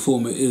original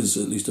form it is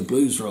at least a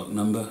blues rock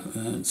number.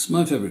 It's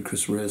my favourite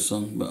Chris Rea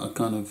song, but I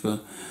kind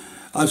of...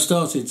 I've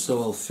started,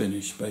 so I'll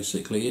finish,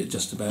 basically. It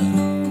just about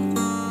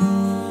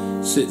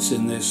sits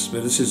in this,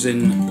 but this is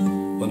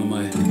in one of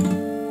my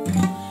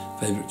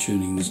favourite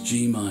tunings,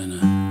 G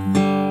minor.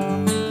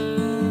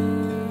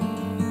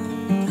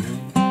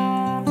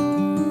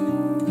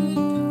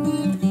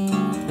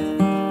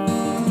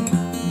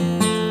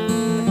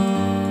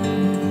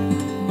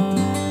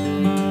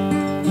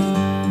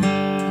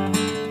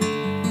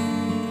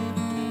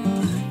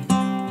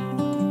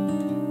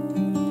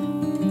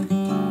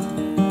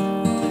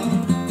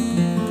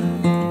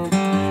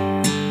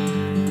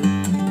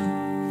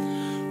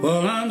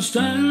 I'm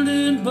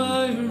standing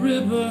by a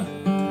river,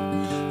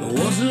 the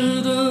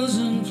water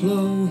doesn't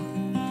flow,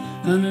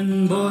 and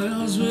it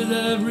boils with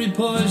every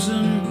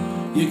poison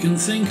you can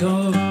think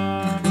of.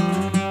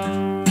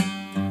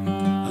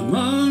 I'm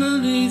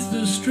underneath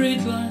the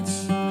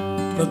streetlights,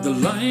 but the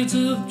light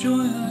of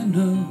joy I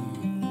know,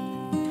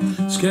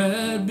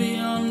 scared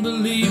beyond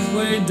belief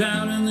way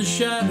down in the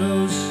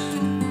shadows.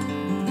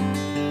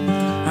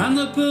 And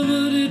the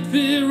perverted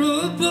fear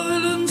of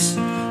violence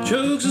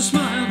chokes a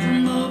smile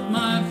from off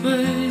my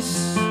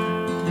face.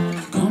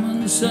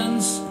 Common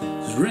sense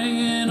is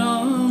ringing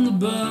on the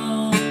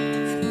bell.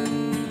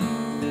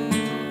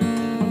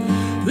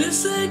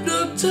 This ain't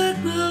no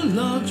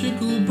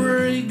technological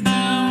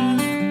breakdown.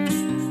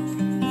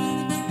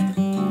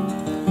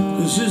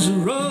 This is a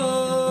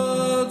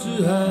road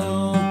to hell.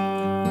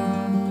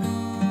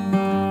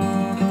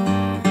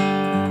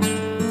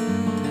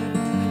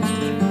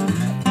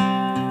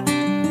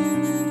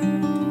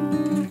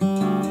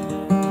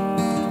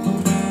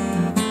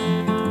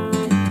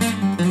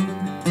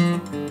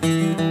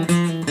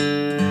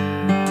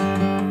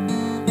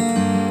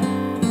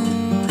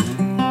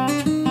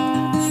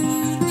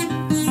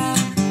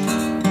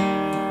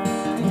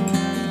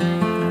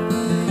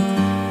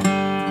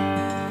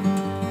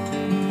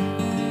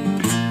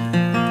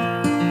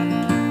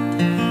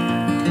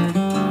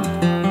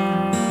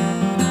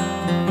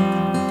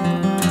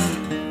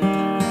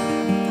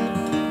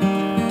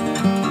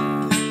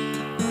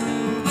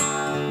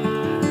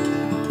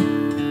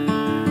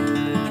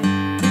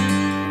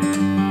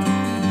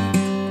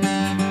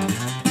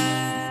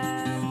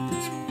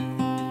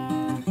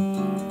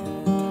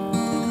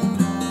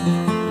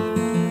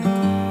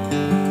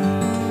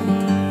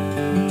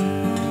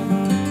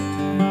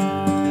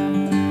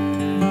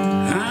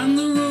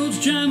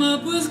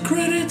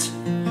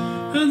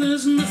 And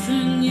there's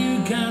nothing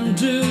you can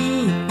do.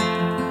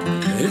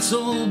 It's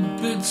all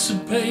bits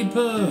of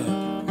paper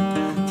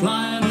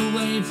flying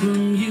away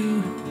from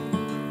you.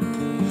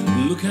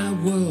 Look out,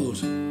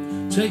 world,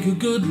 take a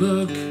good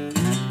look.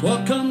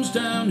 What comes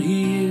down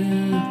here?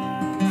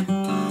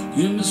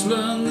 You must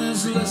learn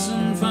this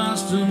lesson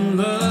fast and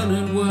learn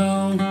it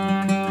well.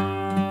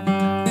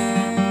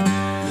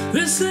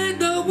 This ain't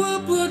no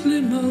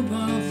upwardly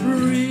mobile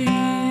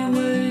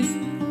freeway.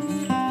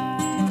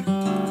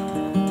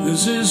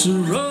 This is a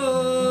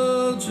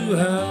road to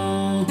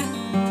hell.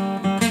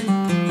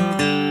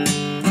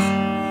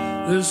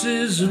 This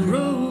is a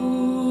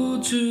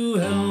road to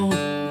hell.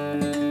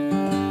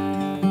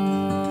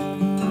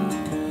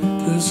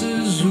 This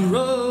is a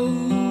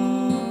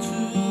road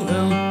to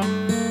hell.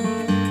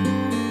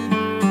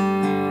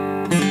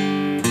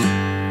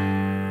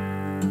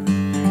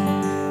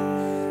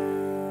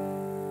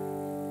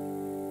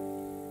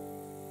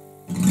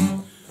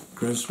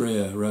 Chris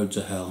Rea, Road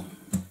to Hell.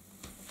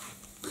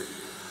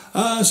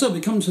 So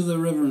we come to the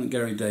Reverend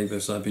Gary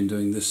Davis. I've been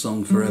doing this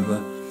song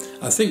forever.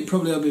 I think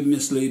probably I've been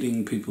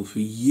misleading people for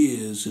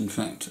years, in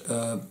fact,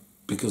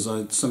 because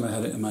I somehow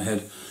had it in my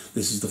head.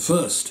 This is the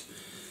first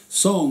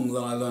song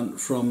that I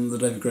learnt from the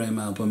David Graham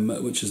album,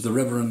 which is the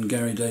Reverend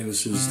Gary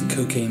Davis's The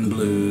Cocaine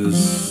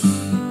Blues.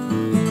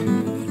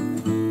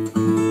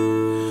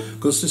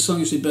 Of course, this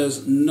song actually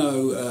bears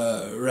no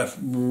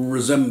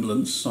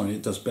resemblance, sorry,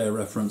 it does bear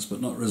reference, but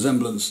not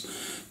resemblance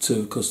to,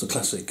 of course, the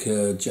classic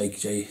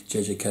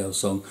J.J. Cale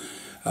song.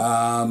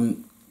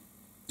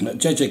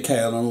 J.J.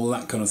 Cale and all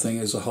that kind of thing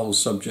is a whole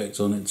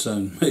subject on its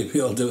own. Maybe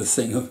I'll do a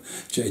thing of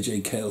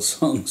J.J. Cale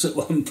songs at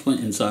one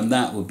point in time.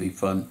 That would be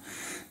fun.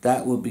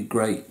 That would be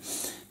great,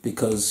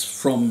 because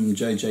from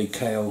J.J.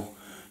 Cale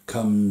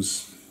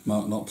comes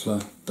Mark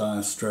Knopfler,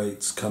 Dire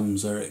Straits,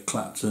 comes Eric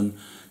Clapton,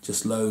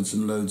 just loads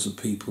and loads of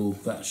people,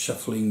 that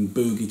shuffling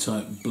boogie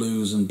type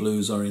blues and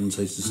blues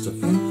orientated stuff.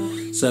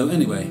 So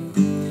anyway,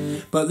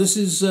 but this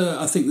is,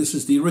 I think this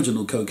is the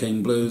original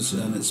Cocaine Blues,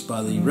 and it's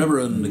by the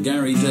Reverend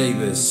Gary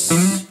Davis.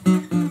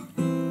 And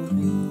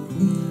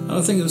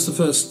I think it was the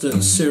first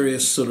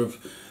serious sort of,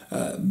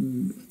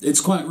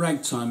 it's quite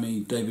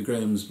ragtimey, David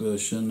Graham's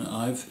version.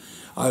 I've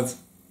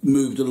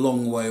moved a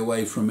long way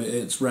away from it.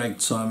 It's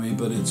ragtimey,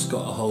 but it's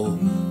got a whole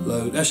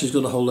load, actually it's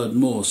got a whole load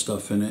more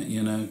stuff in it,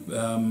 you know.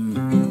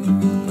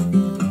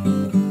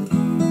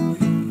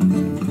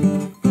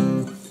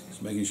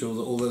 Just making sure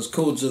that all those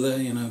chords are there,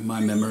 you know, my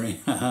memory.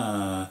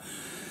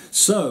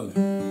 So,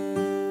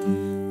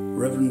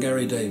 Reverend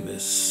Gary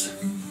Davis,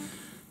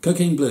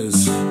 Cocaine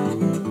Blues.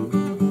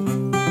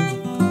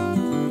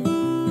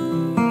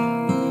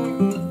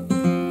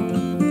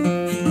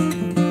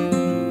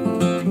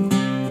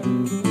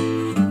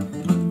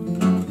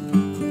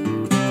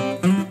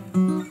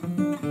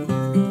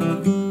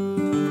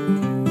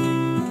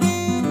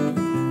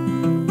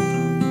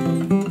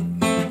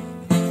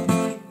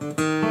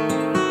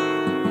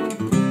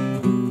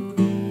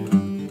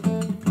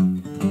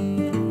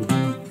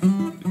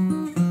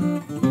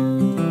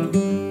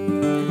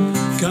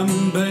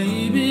 Come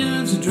baby,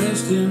 as you're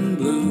dressed in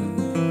blue,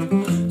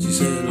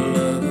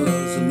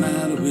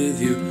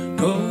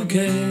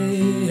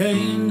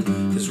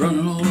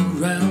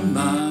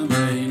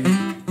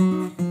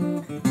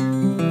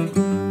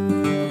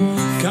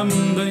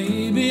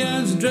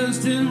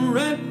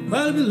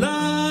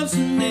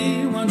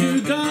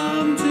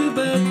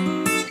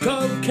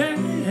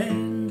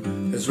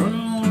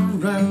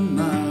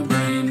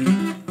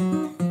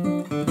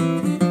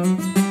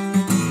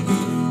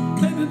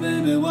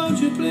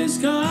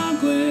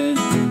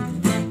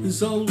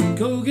 This old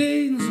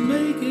cocaine's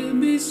making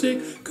me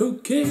sick.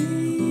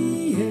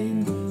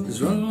 Cocaine is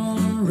running all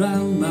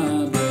around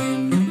my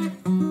brain.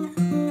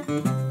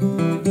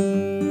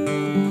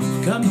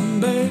 Come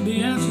on,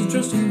 baby, and she's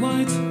dressed in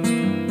white.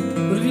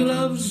 But if you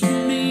loves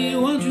me,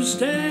 won't you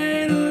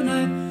stay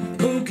tonight?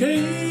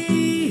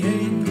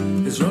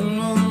 Cocaine is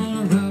running all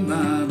around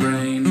my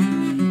brain.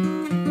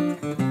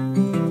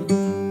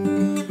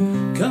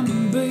 Come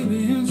on,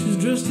 baby, and she's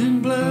dressed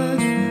in black.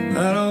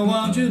 I don't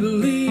want you to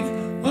leave.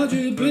 Won't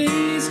you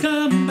please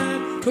come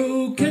back?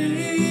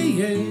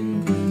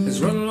 Cocaine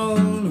is running all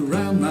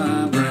around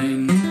my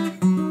brain.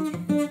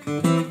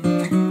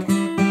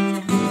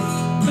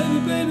 Baby,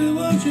 baby,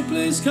 won't you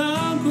please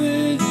come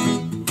quick?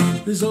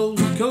 This old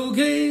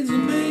cocaine's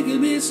making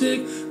me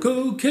sick.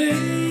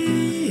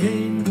 Cocaine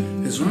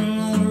is running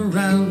all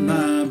around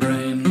my brain.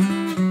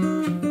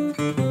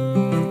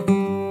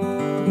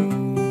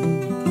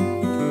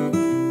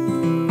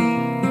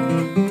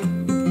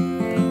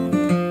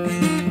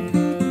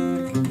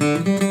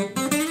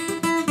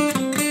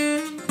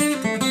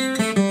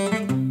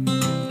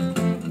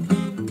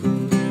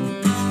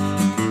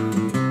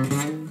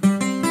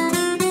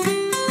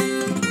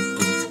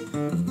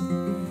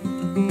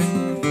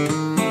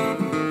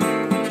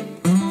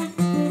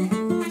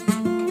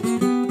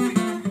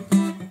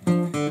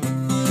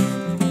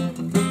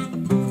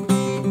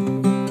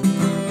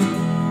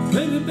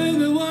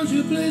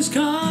 Please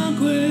come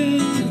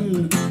quick.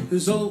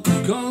 This old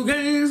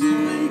cocaine's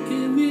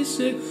making me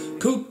sick.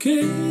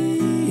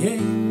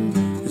 Cocaine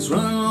is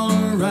running all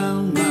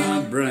around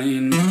my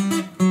brain.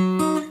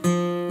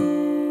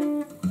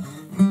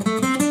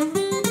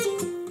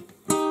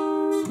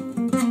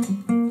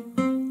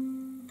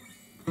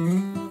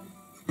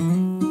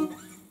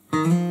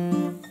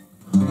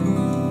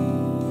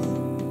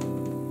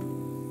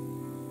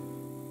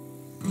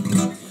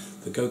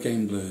 The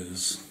Cocaine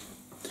Blues.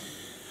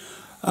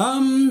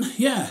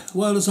 Yeah,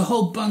 well, there's a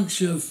whole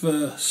bunch of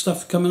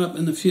stuff coming up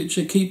in the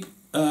future. Keep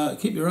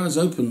your eyes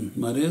open,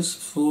 my dears,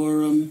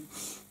 for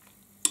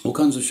all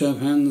kinds of show of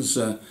hands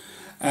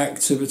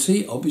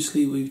activity.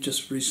 Obviously, we've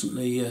just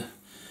recently,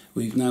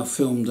 we've now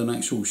filmed an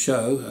actual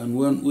show, and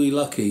weren't we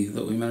lucky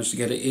that we managed to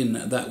get it in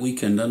that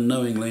weekend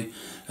unknowingly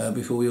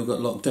before we all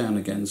got locked down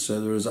again. So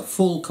there is a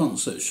full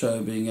concert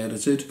show being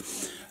edited,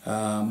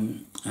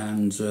 and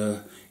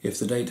if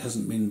the date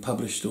hasn't been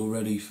published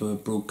already for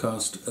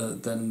broadcast,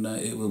 then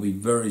it will be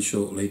very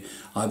shortly.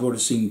 I've already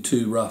seen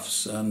two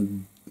roughs,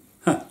 and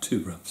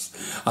two roughs.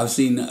 I've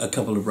seen a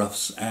couple of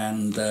roughs,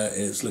 and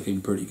it's looking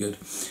pretty good.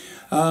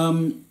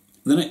 The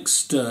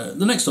next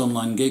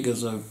online gig,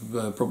 as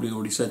I've probably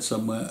already said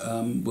somewhere,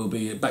 will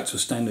be back to a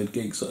standard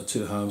gig, sort of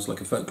 2 hours, like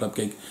a folk club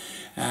gig,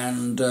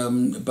 and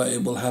but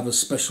it will have a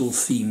special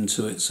theme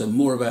to it. So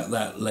more about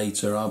that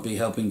later. I'll be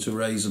helping to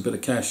raise a bit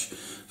of cash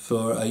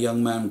for a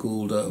young man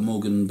called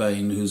Morgan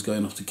Bain, who's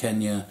going off to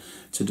Kenya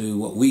to do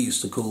what we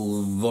used to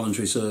call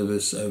voluntary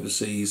service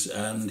overseas,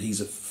 and he's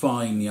a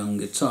fine young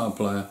guitar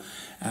player,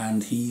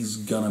 and he's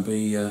gonna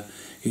be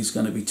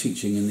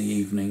teaching in the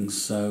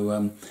evenings.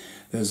 So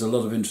there's a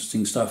lot of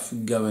interesting stuff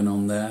going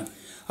on there.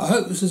 I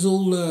hope this is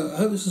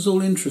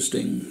all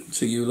interesting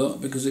to you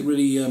lot, because it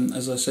really,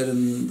 as I said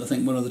in I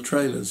think one of the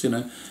trailers,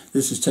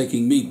 this is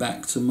taking me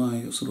back to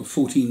my sort of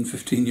 14,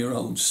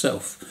 15-year-old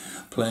self,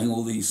 playing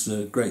all these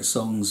great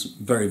songs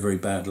very, very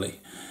badly,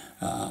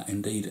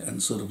 indeed,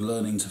 and sort of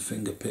learning to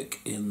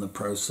fingerpick in the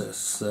process.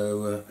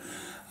 So,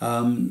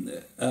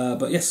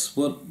 but yes,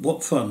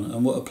 what fun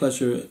and what a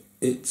pleasure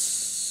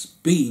it's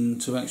been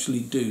to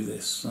actually do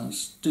this.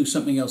 Let's do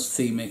something else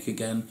themic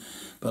again.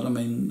 But I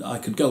mean, I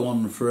could go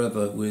on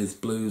forever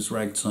with blues,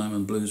 ragtime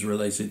and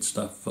blues-related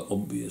stuff for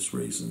obvious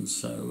reasons.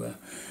 So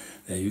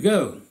there you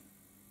go.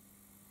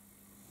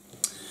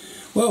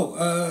 Well,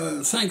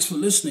 thanks for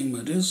listening,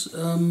 my dears.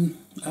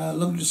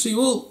 Lovely to see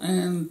you all,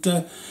 and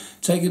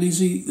take it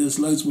easy. There's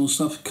loads more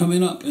stuff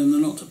coming up in the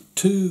not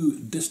too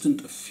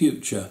distant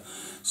future.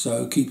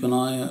 So keep an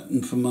eye out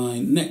for my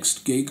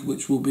next gig,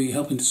 which will be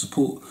helping to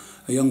support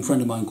a young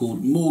friend of mine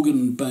called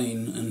Morgan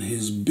Bain and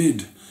his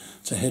bid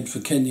to head for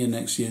Kenya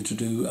next year to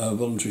do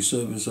voluntary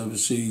service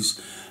overseas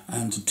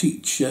and to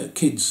teach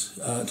kids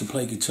to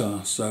play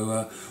guitar.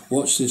 So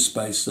watch this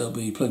space, there'll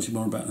be plenty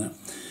more about that.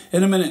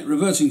 In a minute,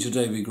 reverting to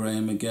Davy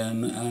Graham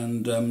again,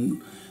 and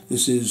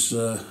this is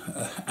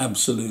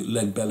absolute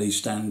lead belly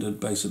standard.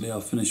 Basically,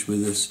 I'll finish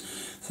with this.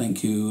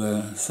 Thank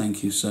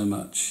you so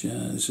much.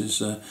 This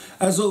is,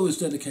 as always,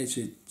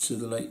 dedicated to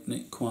the late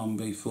Nick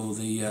Quamby for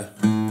the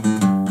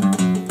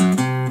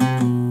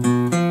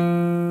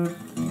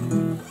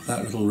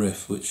that little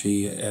riff which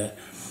he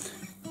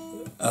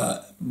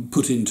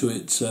put into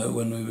it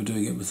when we were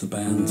doing it with the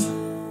band.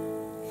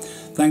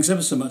 Thanks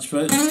ever so much,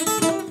 folks.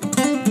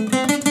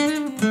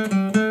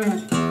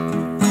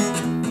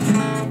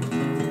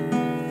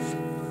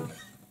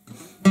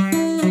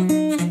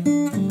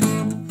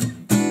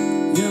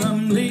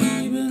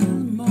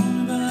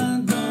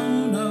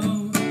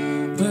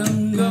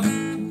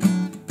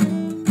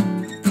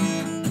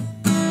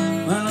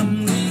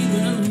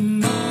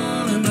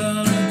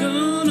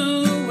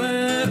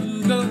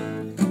 Go.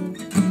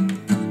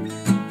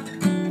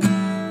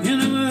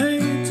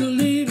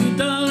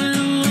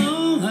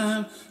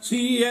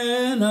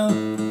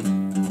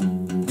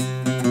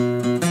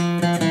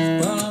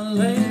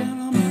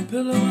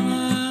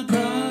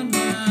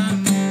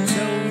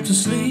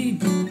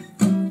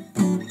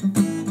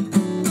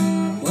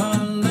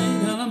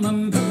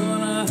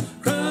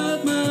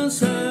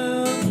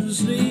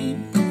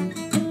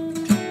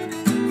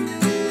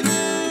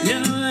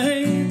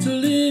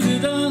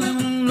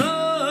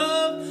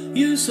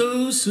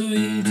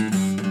 sweet.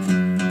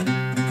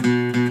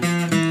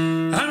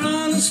 I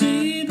rather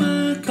see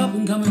my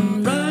coffin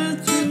coming right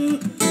through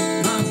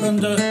my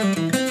front door.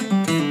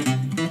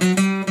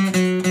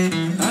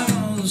 I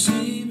rather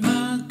see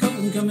my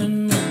coffin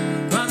coming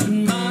right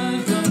through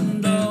my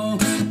front door.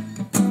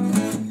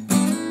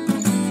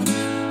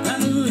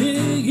 And to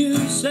hear you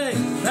say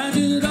that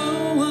you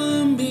don't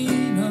want me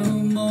no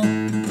more.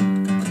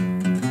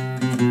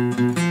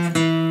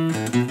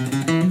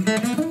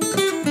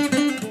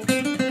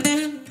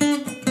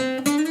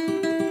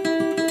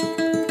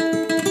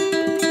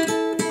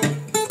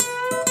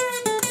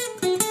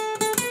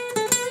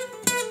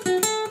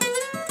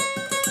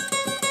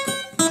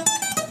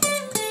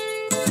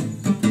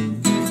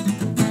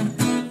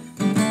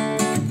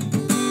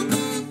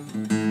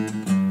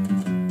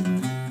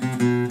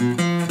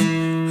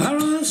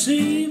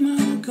 See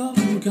my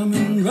coffin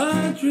coming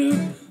right through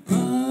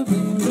my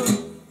front door.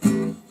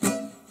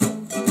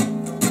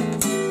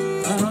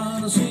 I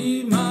wanna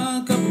see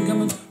my coffin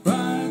coming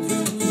right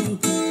through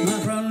my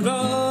front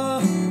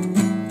door.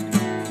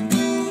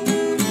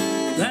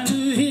 Then to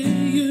hear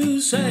you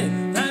say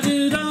that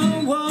you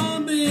don't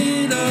want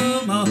me no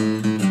more.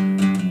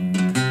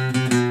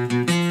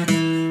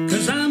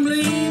 'Cause I'm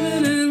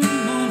leaving in the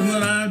morning,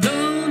 but I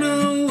don't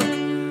know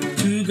where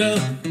to go.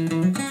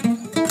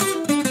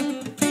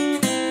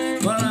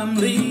 Well, I'm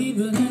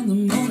leaving in the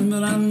morning,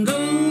 but I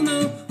don't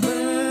know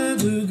where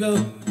to go.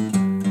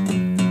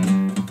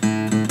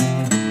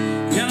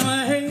 You know,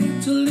 I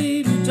hate to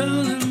leave you,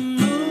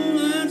 darling, all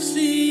at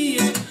sea.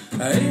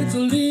 I hate to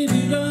leave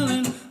you,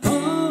 darling,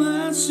 all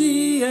at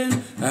sea. And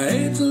I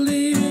hate to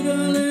leave you,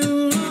 darling,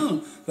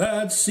 alone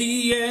at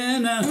sea.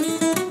 And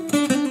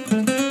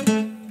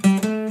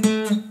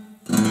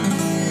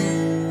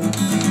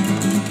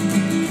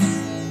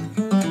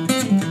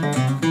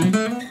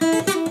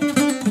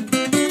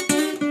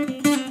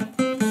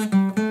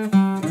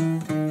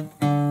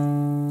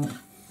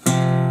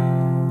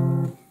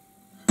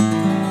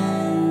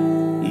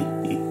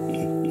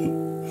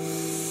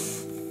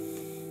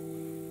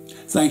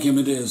thank you,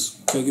 my dears.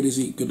 Take it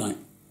easy. Good night.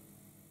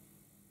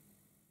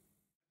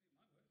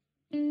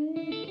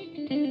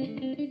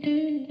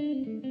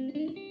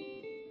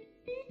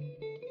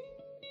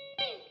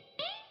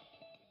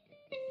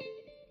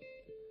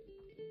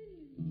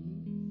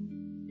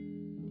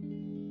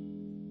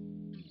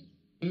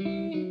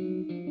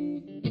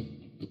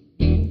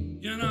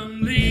 You know,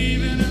 I'm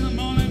leaving in the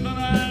morning, but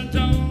I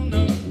don't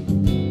know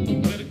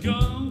where to go.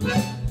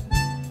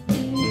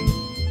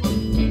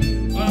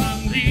 Well,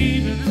 I'm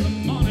leaving in the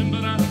morning,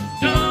 but I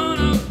don't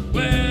know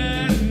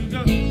where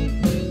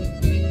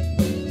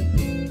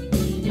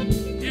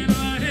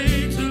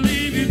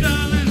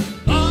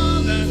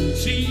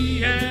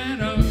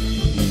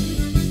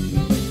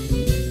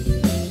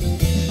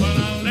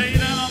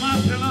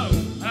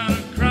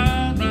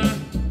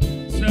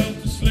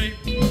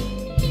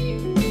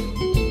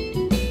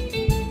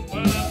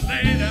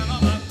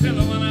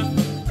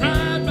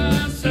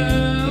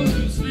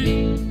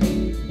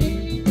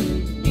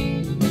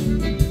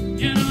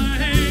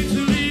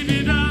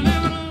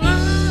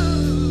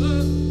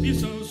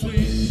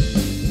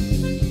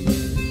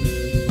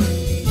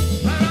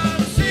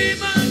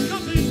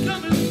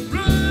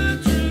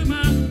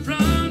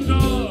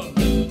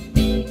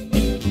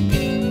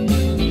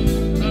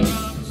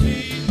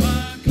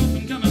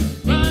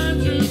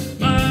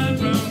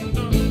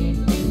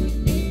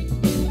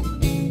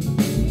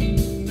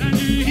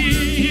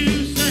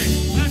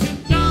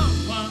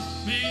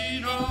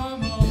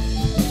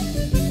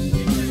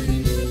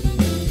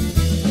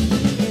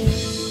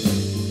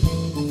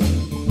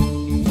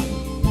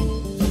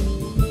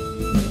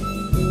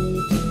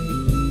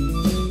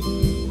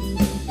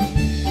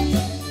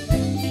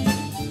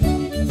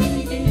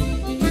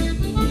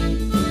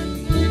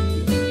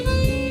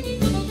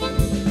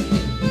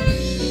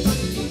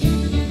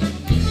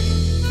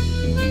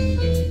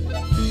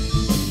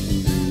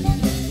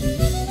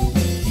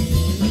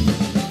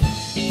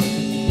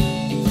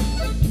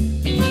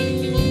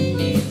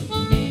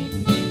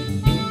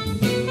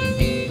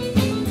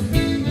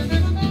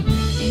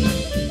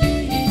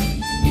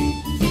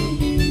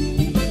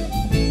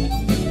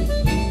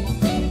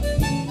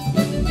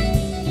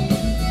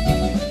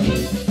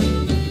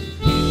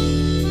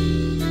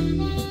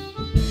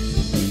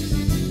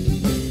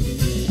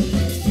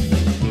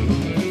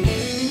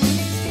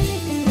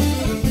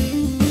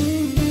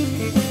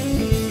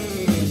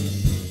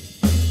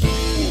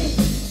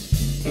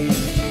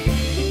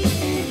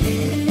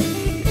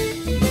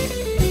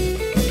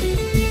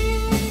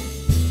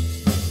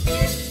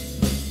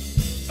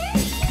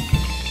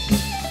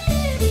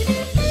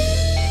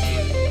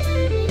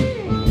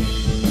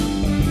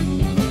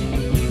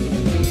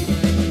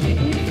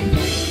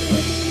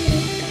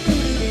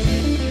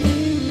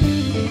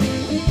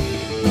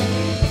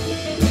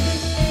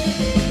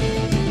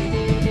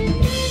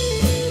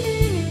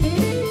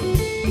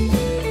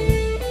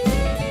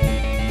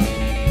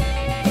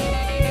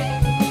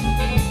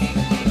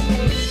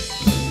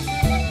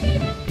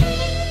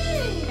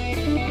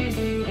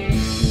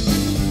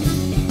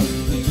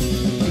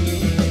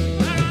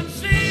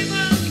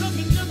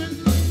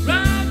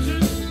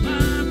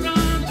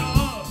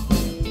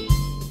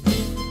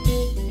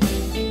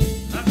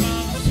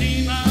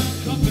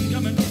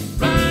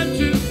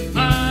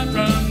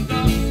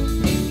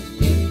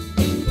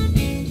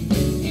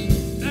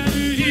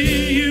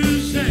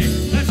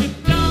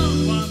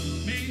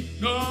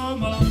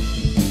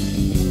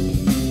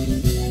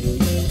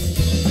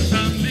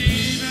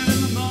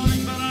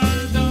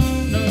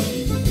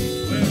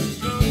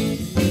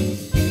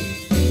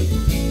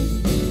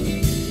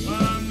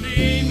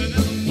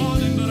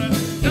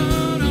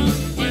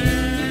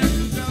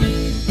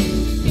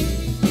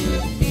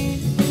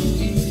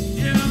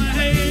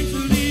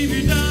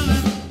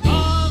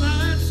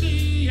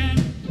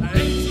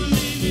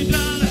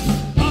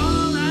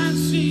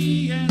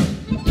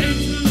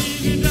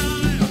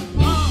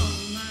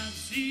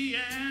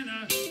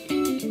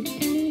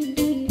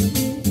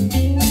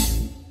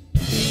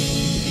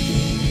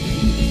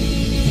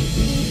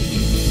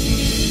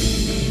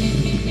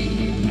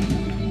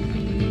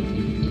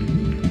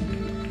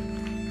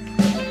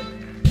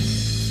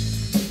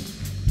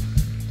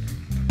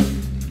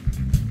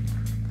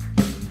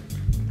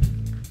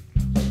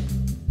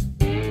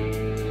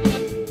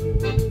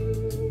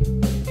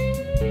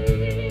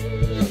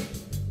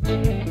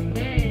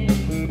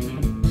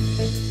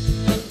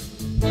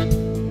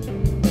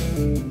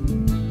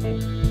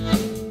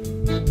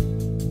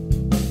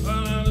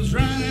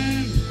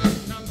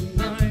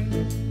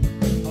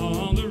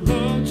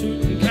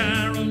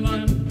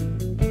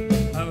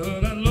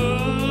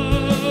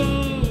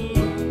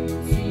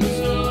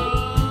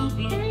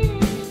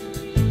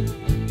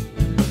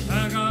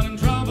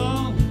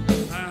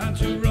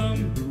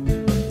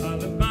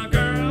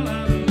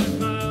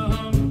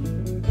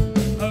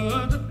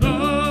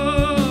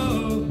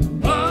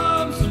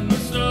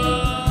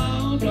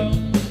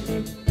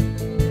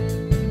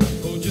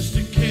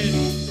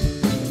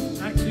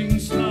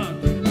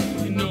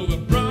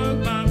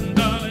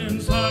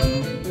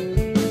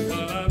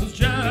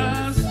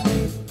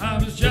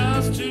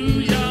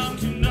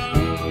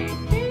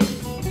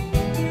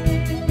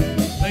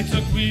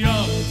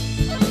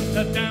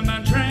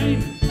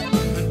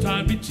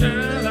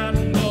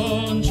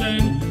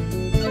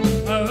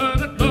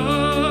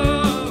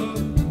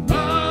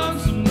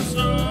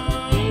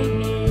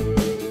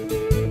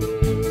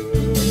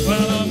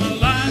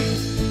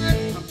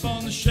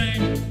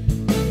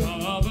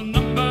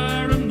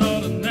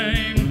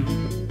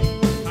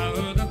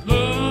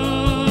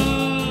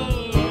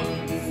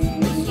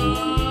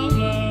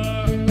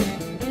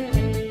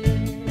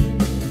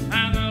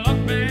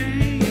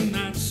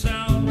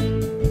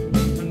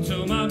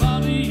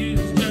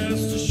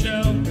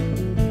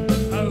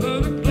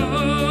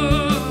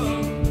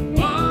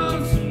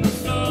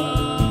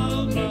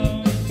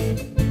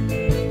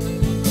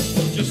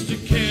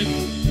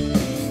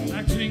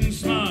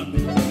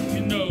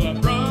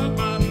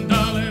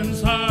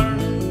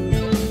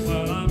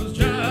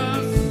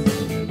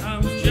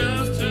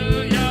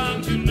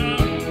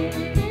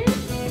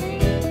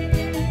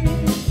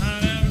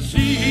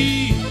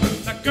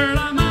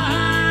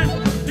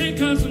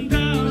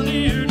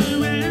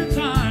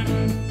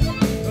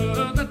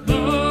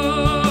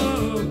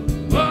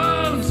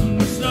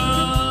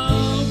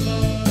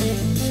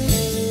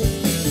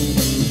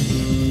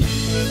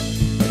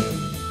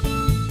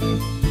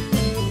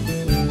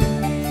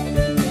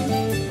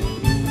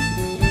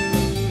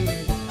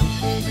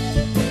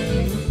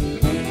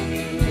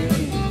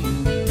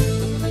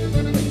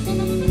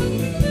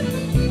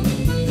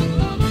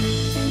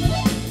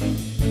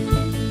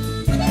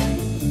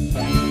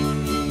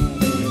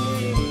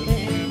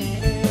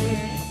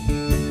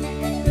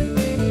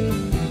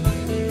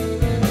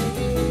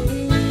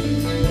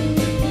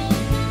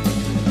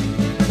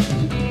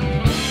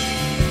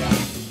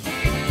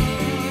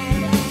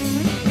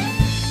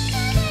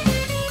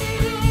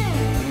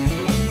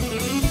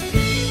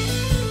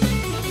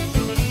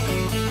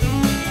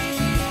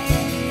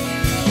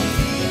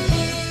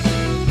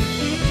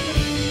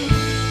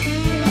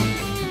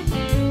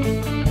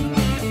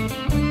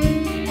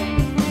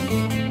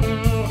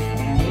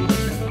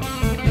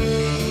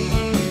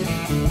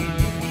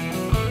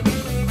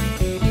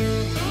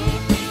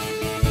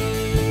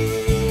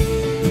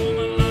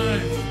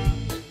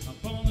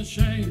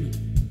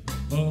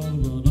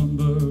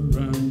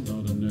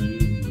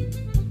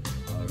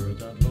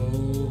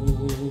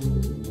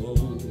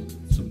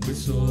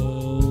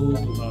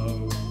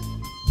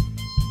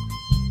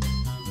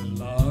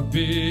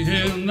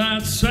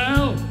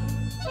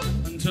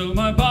until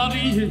my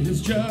body is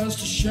just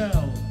a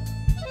shell.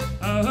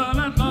 I heard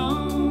that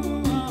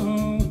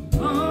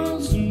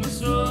lonesome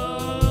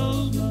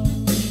whistle blow.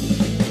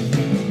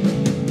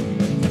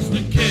 Just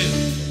a kid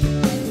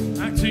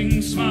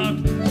acting smart,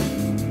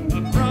 I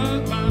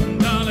broke my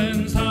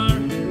darling's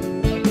heart.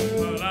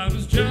 But I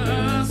was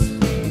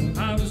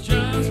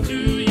just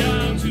too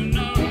young to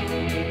know.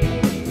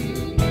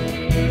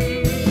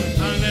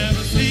 I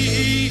never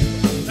see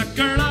that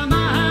girl of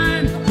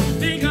mine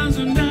because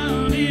I'm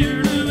down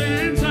here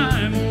doing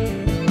time.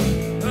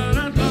 But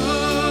I'd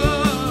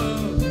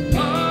love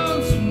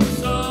some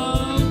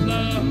whistle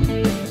blow.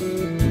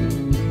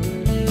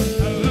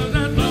 I heard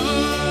that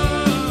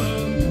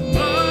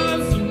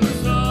love some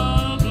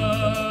whistle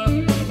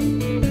blow.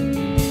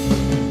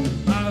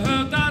 I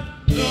heard that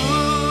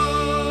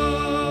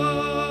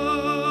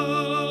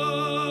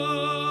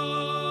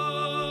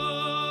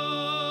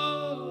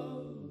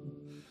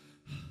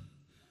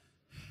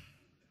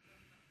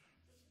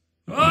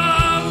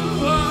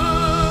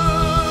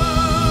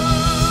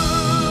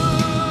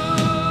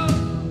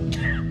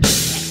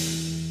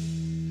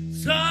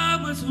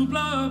some whistle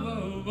blow.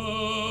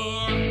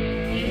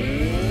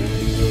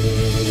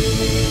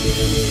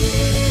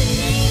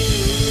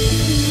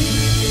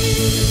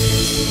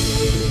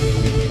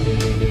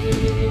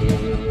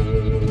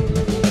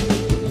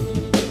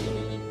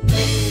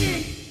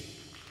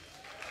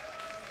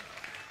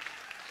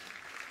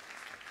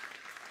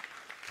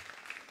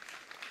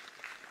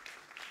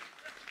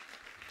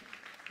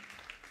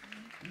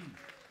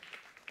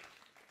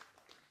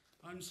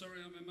 I'm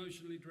sorry, I'm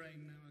emotionally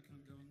drained now. I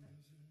can't go on.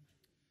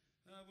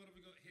 What have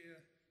we got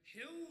here?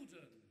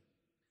 Hilden.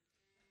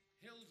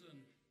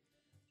 Hilden.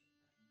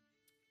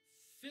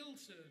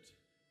 Filtered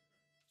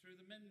through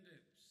the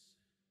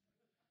Mendips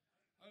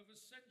over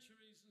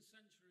centuries and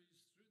centuries.